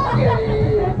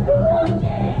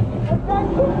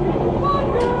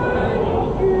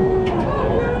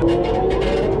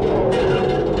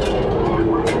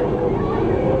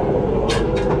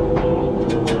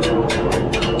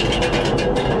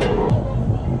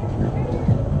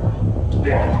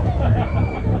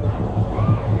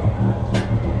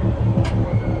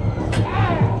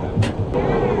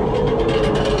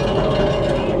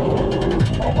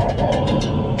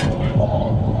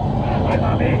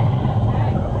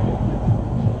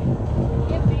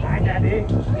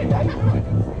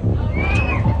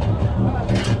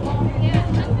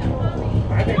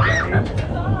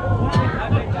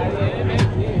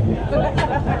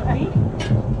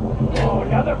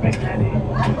 another big daddy.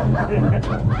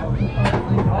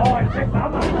 Oh, I picked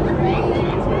mama.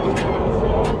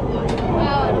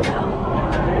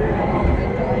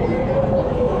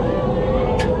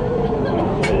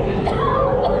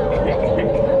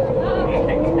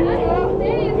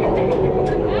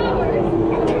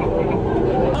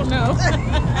 Oh no.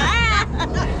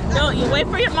 Don't you wait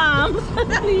for your mom.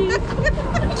 Please.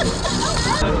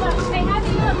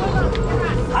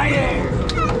 Hi there.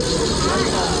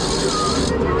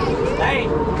 Hey,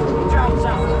 drop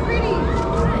something.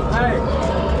 Hey.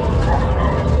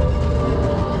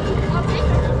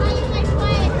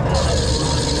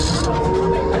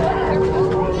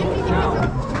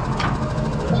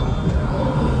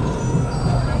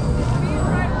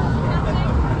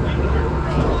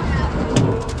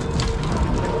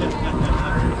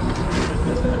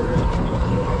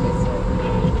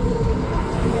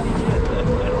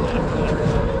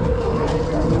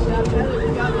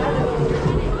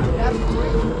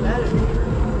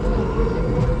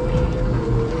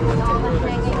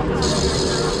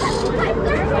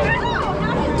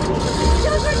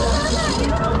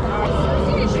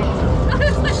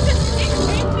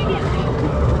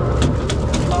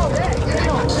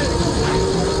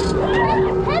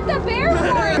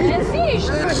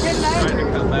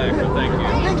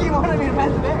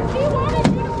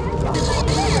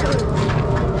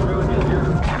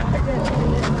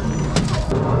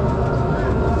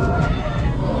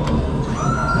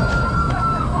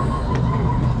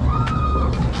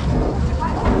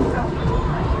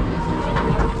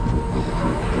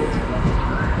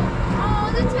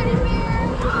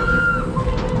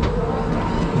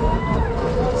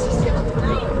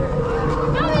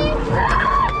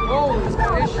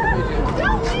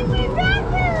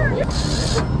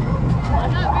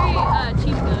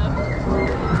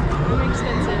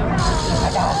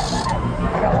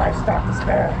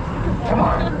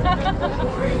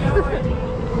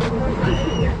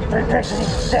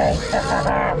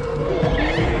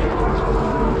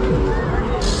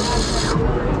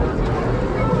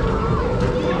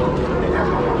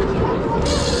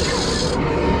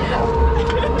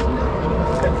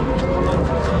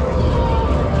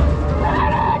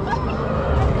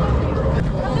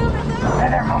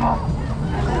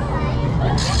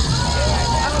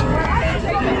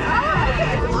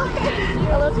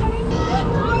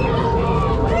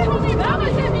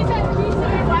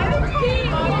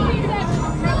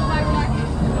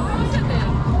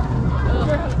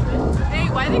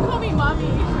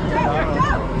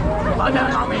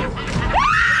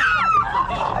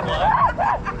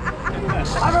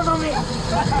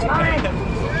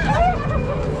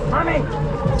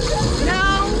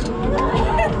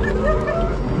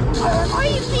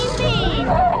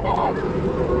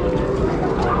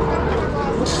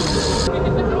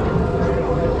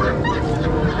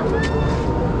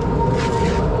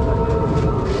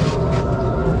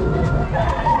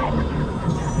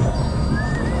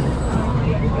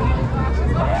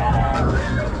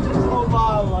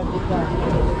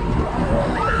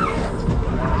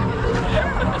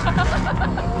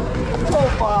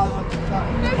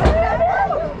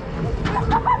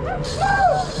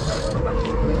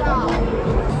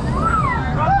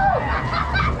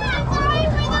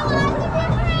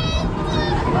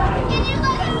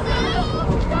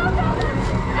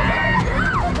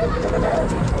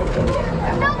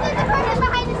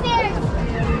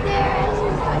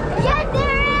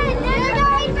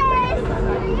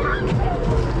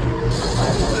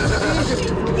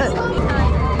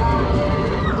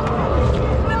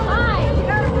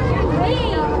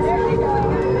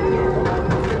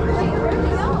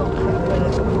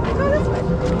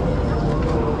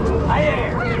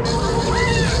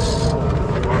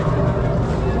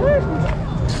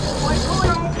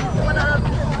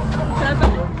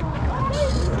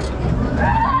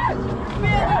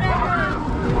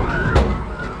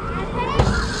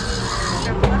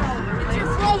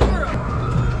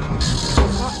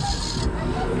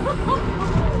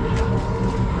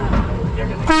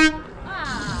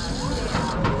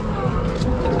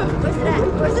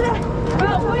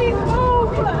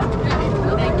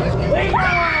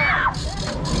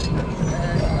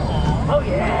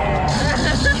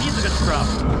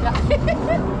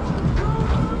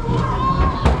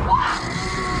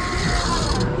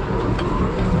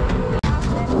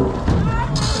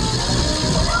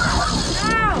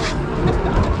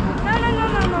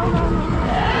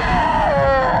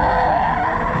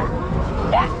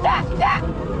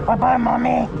 Bye-bye,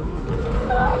 Mommy.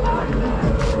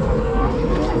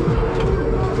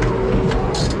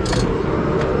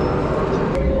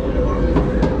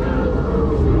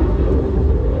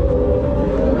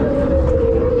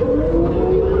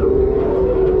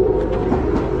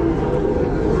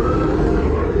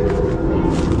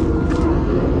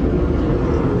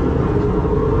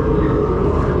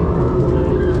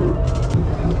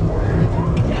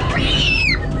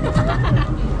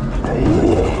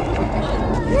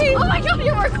 Oh my god,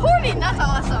 you're recording! That's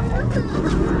awesome!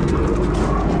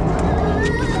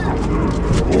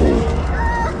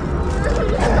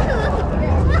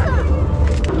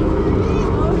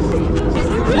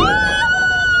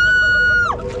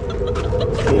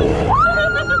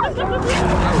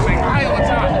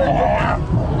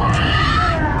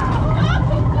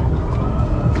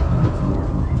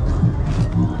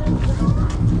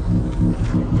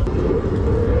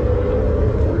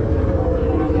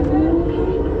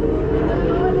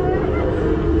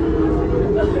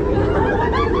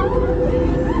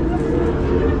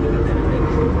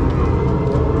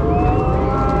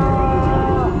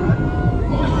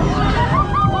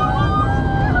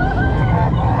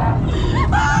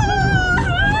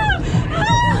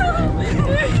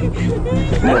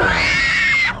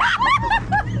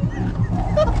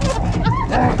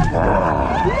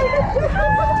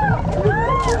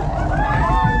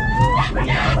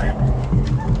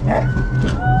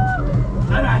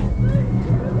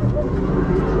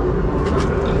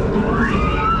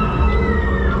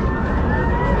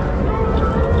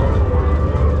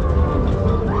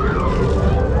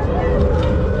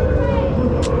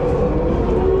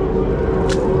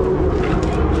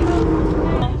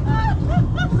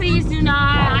 Please do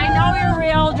not. I know you're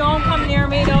real. Don't come near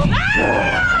me. Don't.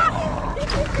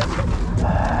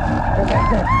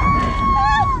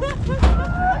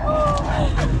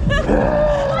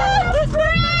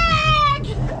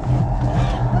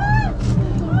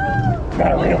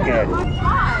 Got it real good.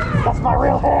 That's my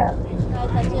real hair.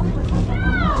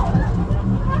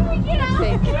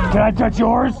 Can I touch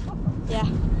yours? Yeah.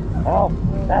 Oh,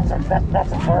 that's a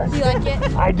first. Do you like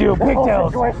it? I do.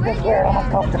 Pigtails. Situation is weird. I'm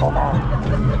uncomfortable now.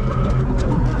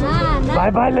 Bye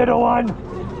bye, little one.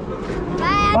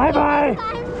 Bye bye.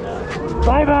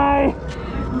 Bye bye.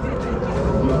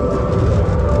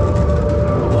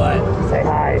 What? Say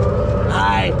hi.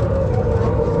 Hi.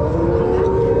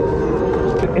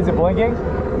 Is it blinking?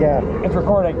 Yeah. It's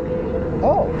recording.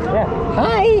 Oh. Yeah.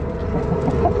 Hi.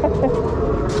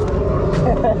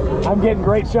 I'm getting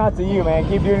great shots of you, man.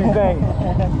 Keep doing your thing.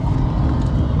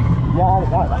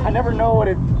 Yeah, I never know what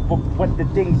the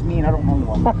things mean. I don't know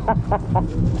one.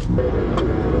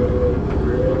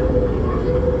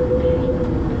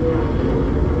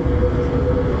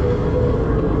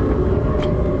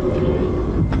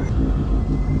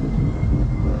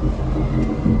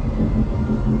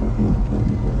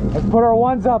 Let's put our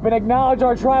ones up and acknowledge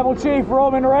our tribal chief,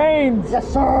 Roman Reigns. Yes,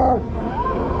 sir.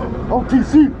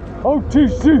 OTC.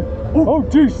 OTC.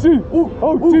 OTC.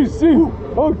 OTC.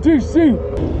 OTC.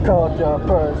 Culture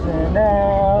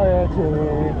personality.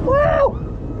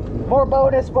 Woo! More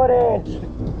bonus footage.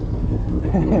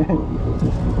 I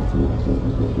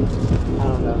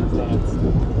don't know the dance.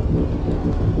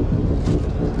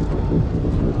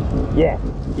 Yeah,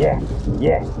 yeah,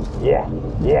 yeah, yeah,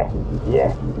 yeah, yeah,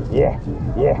 yeah,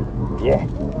 yeah, yeah,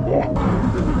 yeah.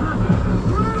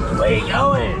 Where you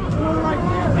going?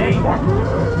 Hey.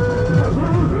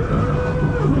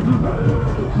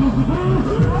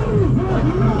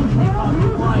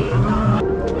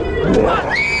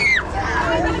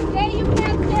 Hey, you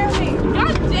can't scare me!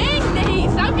 God dang, Nate!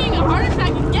 Stop being a heart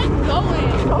attack and get going!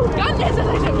 God, this is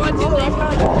like 1, 2, 3, 4.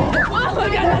 Oh my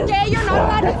God! Jay, you're not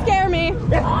allowed to scare me!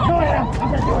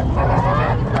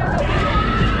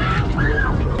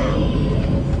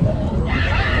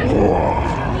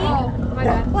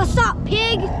 What's up,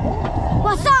 pig?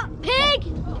 What's up, pig?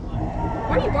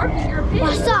 Why are you barking? You're a pig.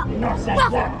 What's up?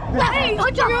 Hey,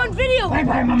 you're on video. Bye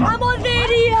bye, Mama. I'm on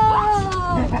video.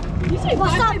 You say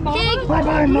what's up, pig? Bye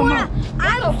bye, Mama.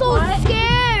 I'm so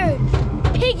scared.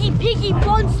 Piggy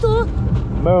monster.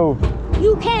 Move.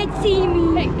 You can't see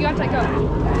me. Hey, you have to go.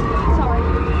 Sorry.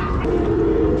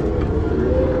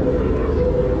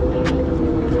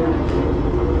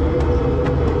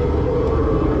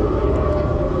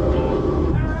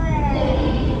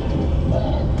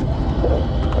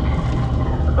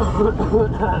 Oh,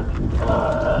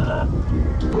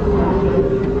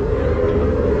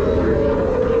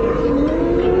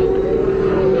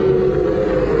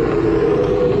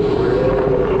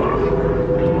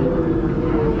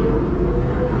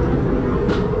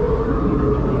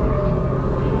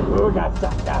 we got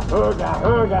chaka, hooga,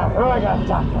 hooga, hooga,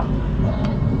 chaka.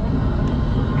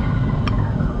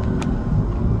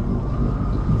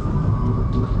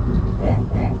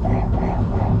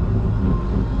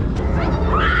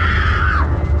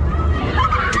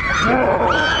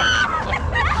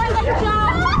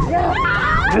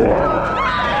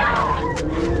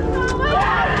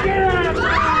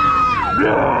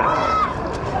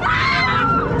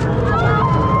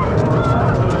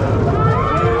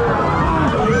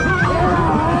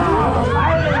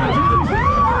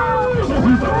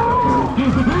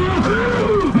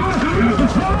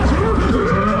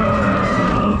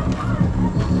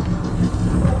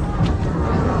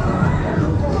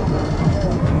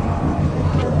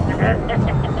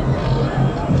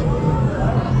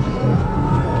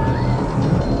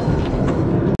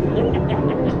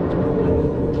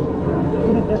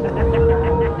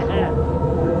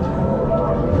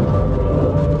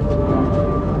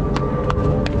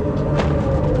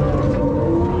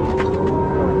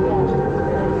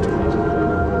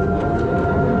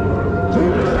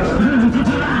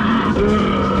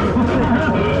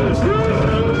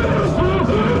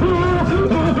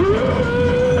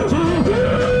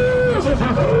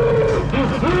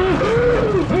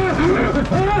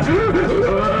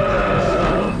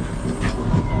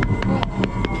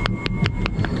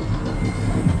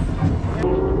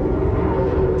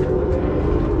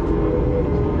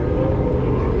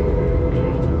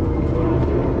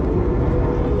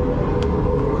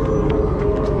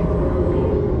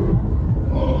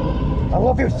 I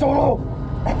love you, Solo!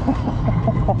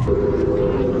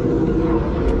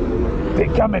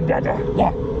 They're coming, Dada.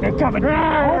 Yeah, they're coming. Oh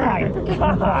my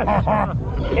God!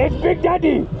 It's Big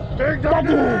Daddy! Big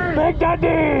Daddy! Big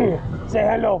Daddy! Say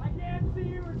hello.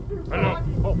 Hello.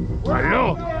 Oh,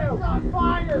 hello. It's on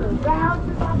fire! The house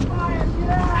is on fire!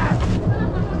 Yeah!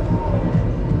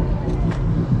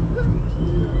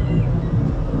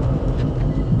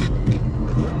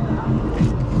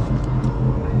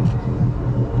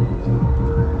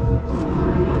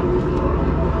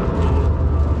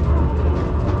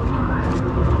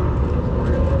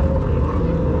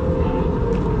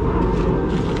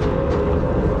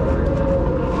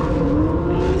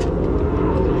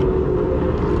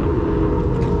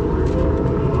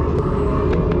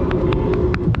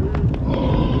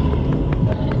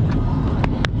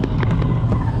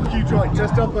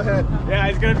 Just up ahead. Yeah,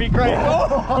 it's gonna be great.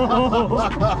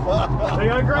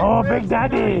 Oh, Big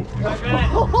Daddy!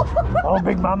 Oh,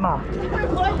 Big Mama!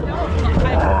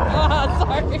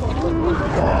 Sorry.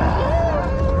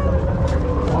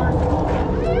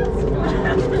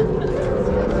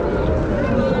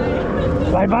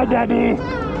 Bye bye, Daddy!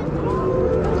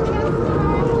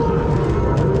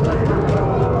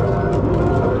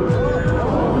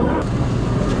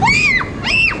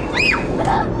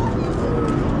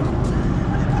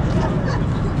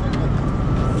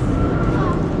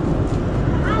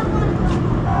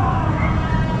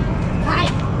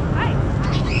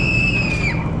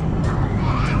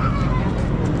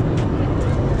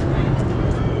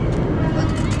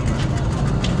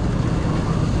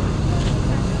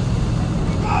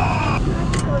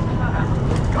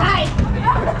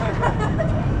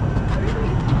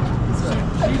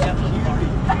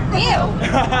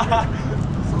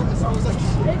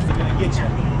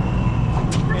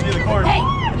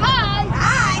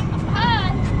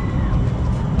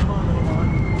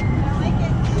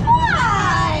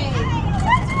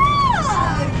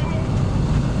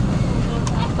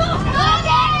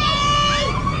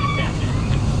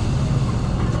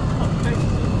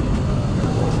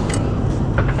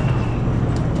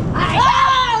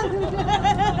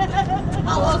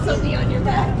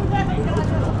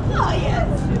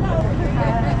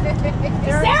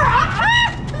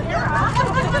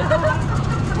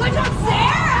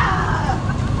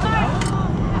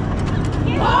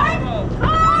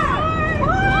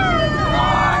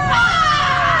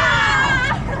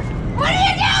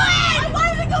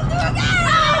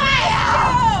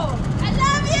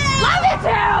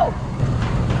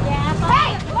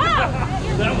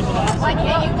 Why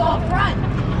can't you go in front?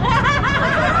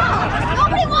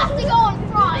 Nobody wants to go in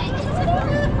front.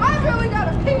 I really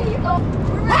gotta pee. You go.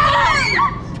 Are you?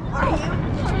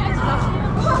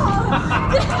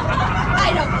 I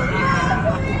don't believe it.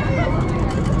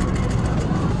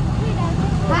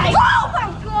 Oh my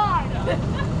God!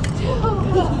 Dude,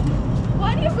 why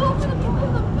do you go for the people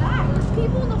in the back? There's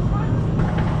people in the front.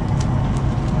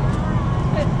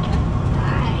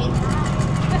 Hi.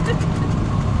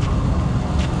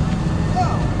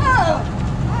 Oh.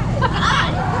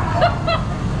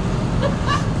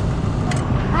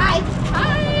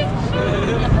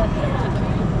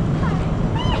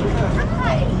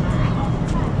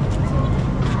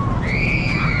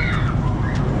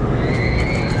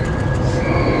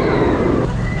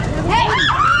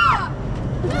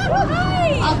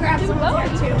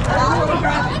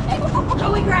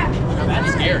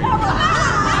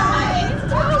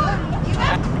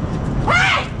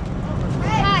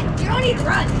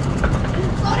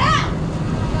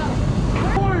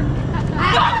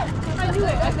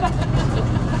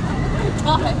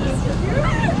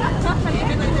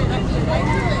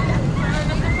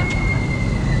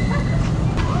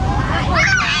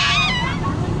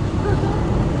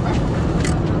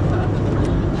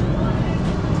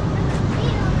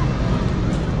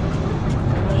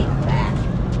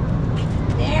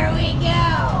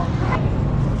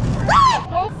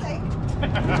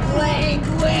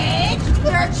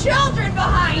 children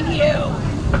behind you!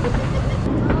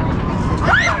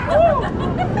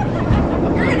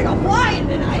 You're gonna go flying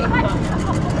tonight!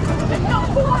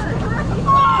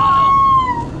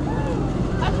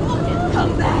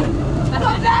 Come back!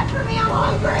 Come back for me, I'm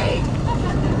hungry!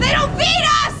 They don't feed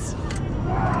us!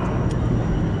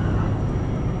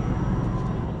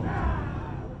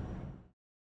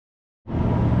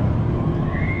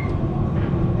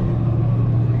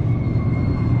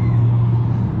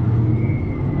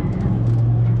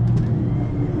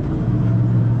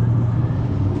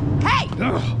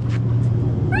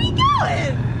 Where are you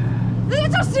going?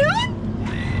 Leaving so soon?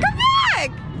 Come back!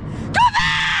 Come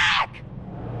back!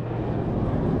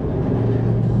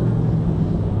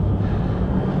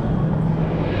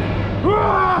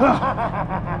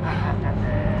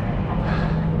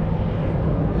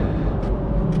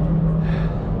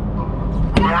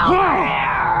 Get over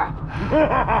here!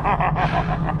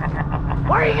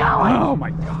 Where are you going? Oh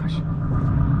my gosh.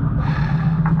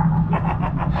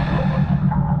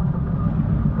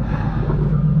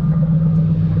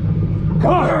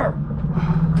 Come here!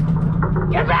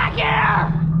 Get back here!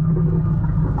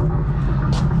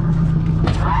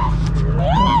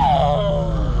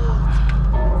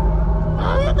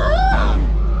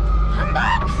 Come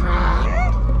back, friend!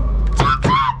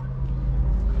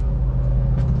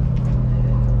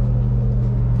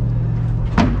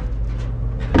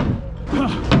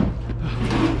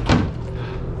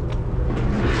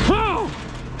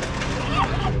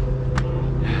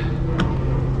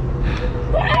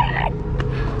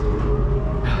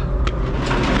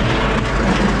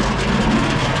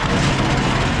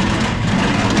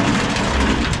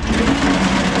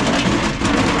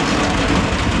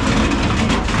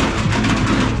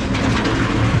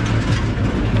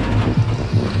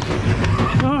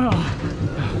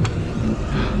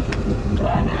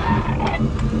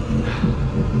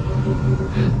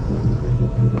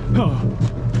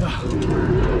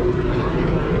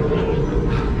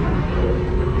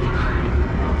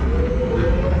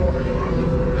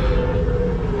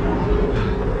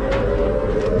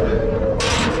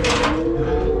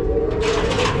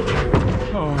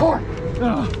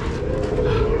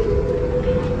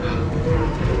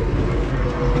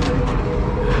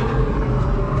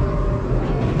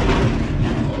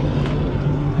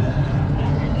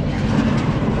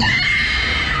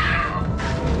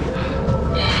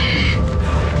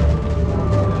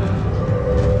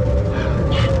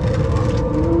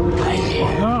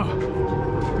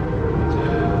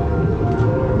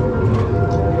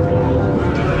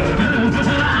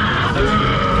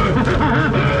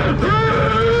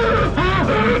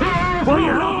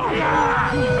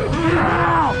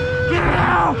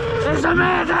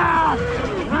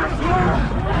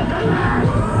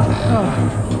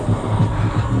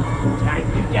 Time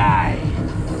to die.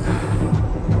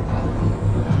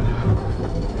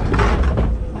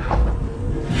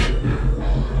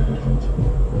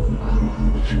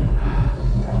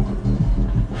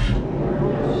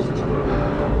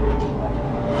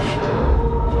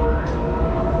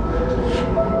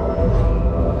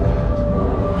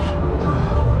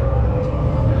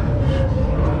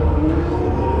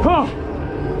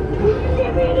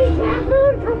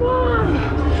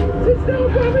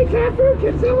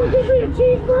 Can someone give me a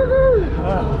cheeseburger?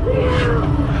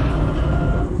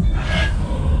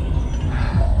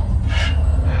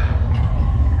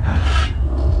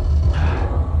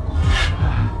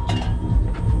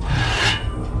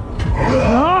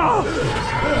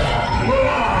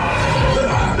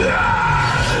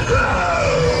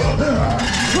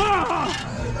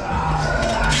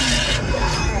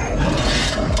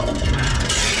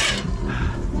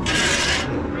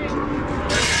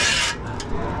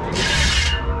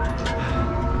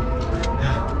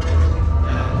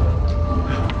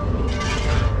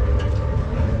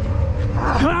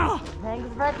 Thanks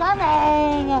for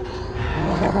coming.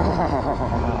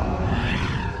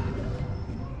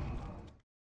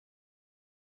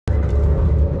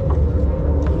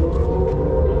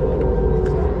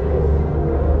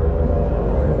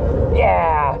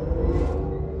 Yeah.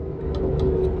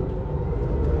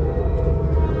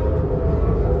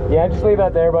 Yeah, just leave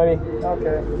that there, buddy.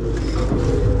 Okay.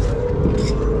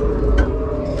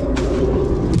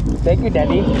 Thank you,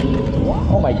 Daddy.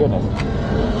 Oh my goodness.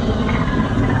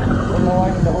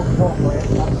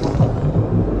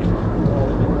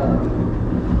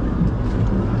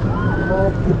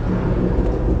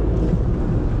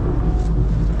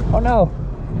 Oh no.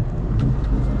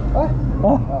 What?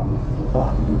 Oh.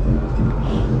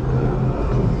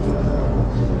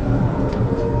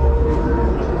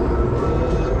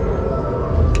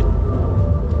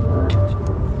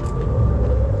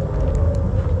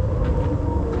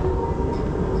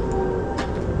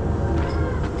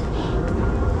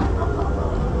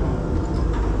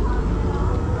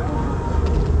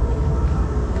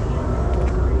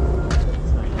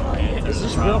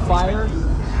 Real fire.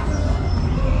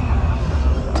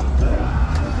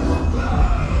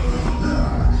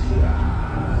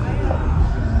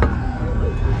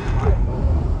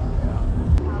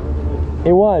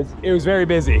 It was very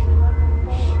busy.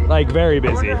 Like very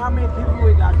busy. I wonder how many people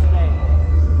we got today.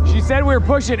 She said we were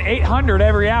pushing 800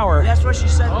 every hour. That's what she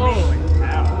said to me.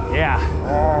 Yeah.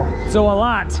 So a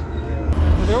lot.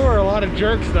 There were a lot of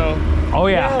jerks though. Oh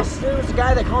yeah. Yes, there was a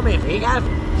guy that called me a vegan.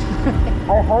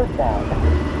 I heard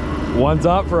that. One's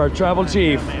up for our travel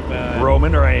chief,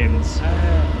 Roman Reigns.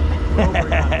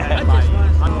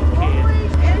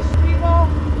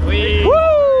 We Woo!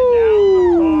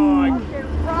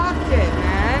 rocked it,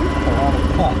 man.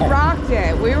 Rocked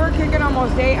it. We were kicking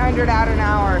almost 800 out an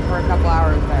hour for a couple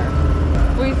hours there.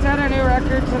 We set a new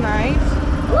record tonight.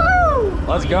 Woo!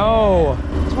 Let's go.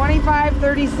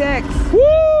 25:36.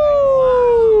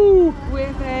 Woo!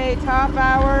 With a top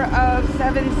hour of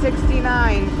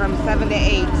 7:69 from 7 to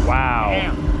 8.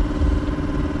 Wow.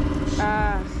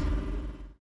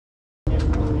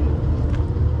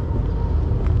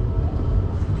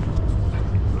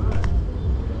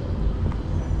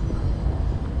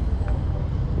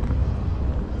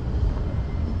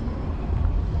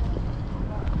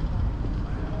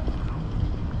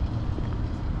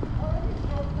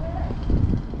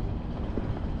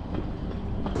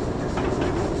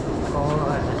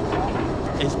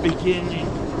 It's beginning.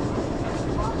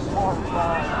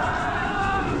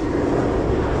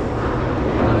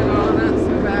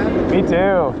 Me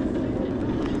too.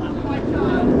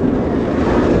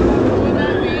 Would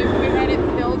that mean we had it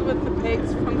filled with the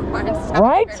pigs from Barnstalkers?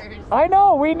 Right? I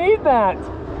know, we need that.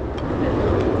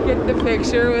 Get the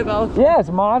picture with all. Yes,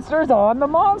 monsters on the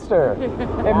monster.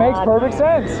 It makes perfect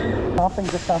sense. Something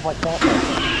just sounds like that.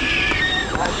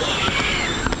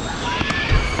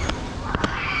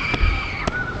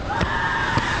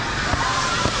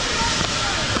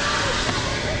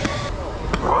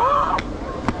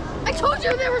 I told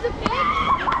you there was a pig.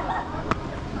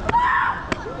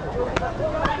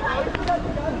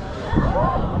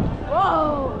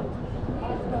 Whoa.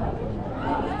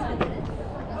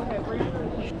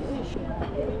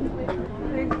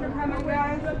 Thanks for coming,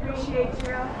 guys. Appreciate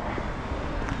you.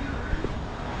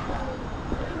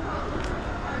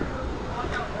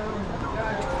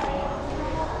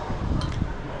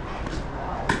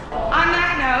 On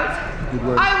that note,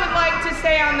 I would like to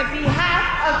say on the behalf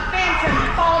of Phantom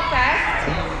Fall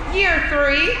Fest, Year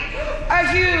 3, a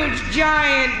huge,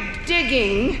 giant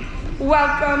digging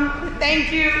welcome,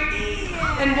 thank you,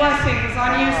 and blessings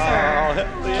on you, sir.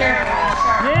 Careful,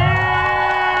 sir.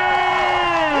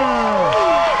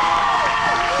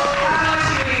 How much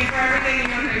you mean for everything you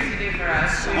agreed to do for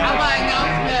us. How about an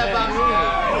announcement about me?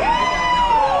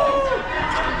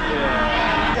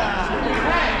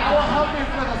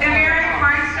 If you're in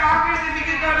Barnstalkers, if you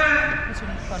could go to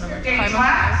stage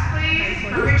left, please,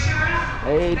 for pictures.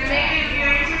 Hey. And maybe if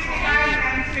you're interested, guys,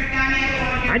 Mr.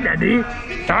 Daniel. Hi, Daddy.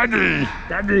 Daddy.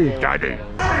 Daddy. Daddy.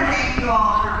 Thank you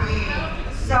all for being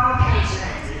so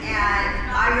patient, and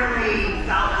I really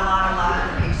felt a lot of love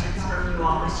and patience from you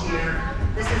all this year.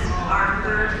 This is our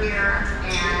 3rd year,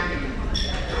 and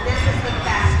this is the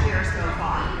best year so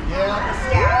far. Yeah. The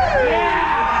staff.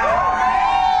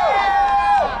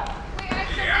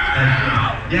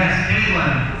 Yes,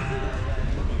 Caitlin.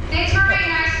 Thanks for being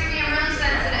nice to me. I'm really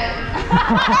sensitive.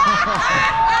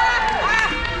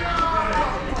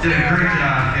 Did a great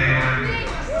job, Caitlin.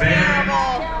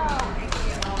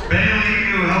 Bailey,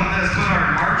 who helped us put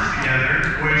our march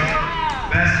together, which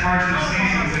best march of the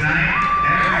season tonight.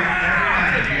 Every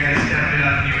night you guys stepped it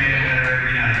up and you made it better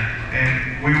every night.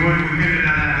 And we couldn't have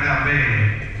done that without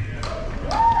Bailey.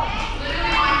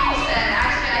 Literally what you said.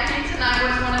 Actually, I think tonight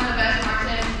was one of the best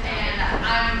marches, and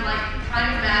I'm like kind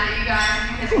of mad at you guys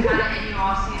because you had it in you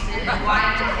all season. And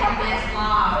why did it take this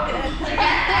long to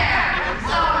get there?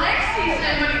 So next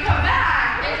season, when you come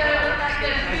back, it's gonna look like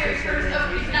this weird first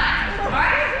opening night.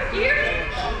 Alright? You hear me?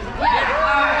 Yeah.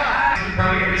 Alright. There's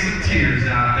probably gonna be some tears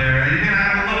out there. You're gonna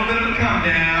have a little bit of a come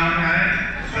down, right?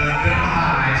 A bit of a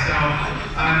high. So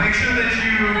make sure that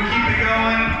you keep it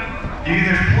going.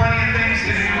 There's plenty of things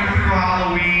to do through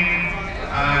Halloween.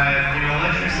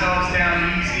 Let yourselves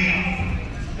down easy.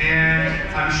 And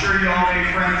I'm sure you all make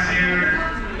friends here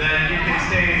that you can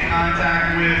stay in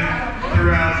contact with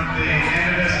throughout the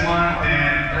end of this month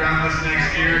and throughout this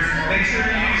next year. Make sure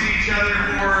to use each other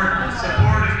for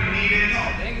support if you need it.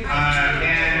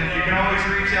 And you can always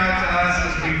reach out to us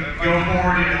as we go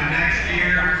forward into the next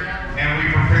year and we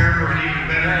prepare for an even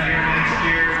better year next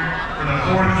year for the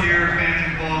 4th year of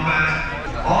Phantom Fall Fest.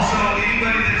 Also,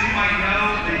 anybody that you might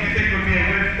know that you think would be a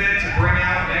good fit to bring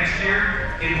out next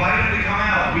year, invite them to come come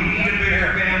out. We need a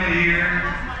bigger family here.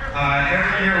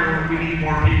 Every year we need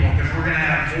more people because we're going to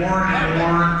have more and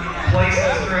more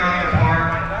places throughout the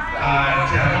park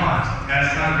to have fun as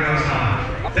time goes on.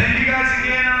 Thank you guys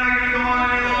again. I'm not going to go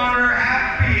on any longer.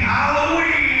 Happy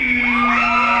Halloween!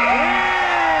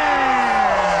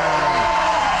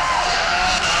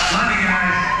 Love you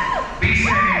guys. Be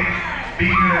safe.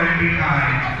 Be good. Be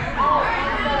kind.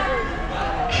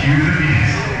 Cue the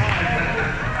music.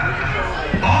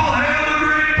 All hail the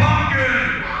great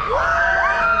pumpkin!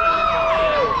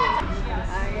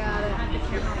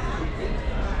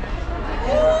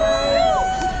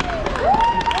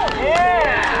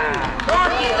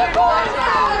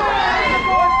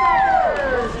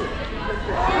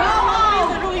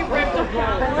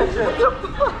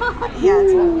 Yeah,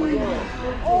 it's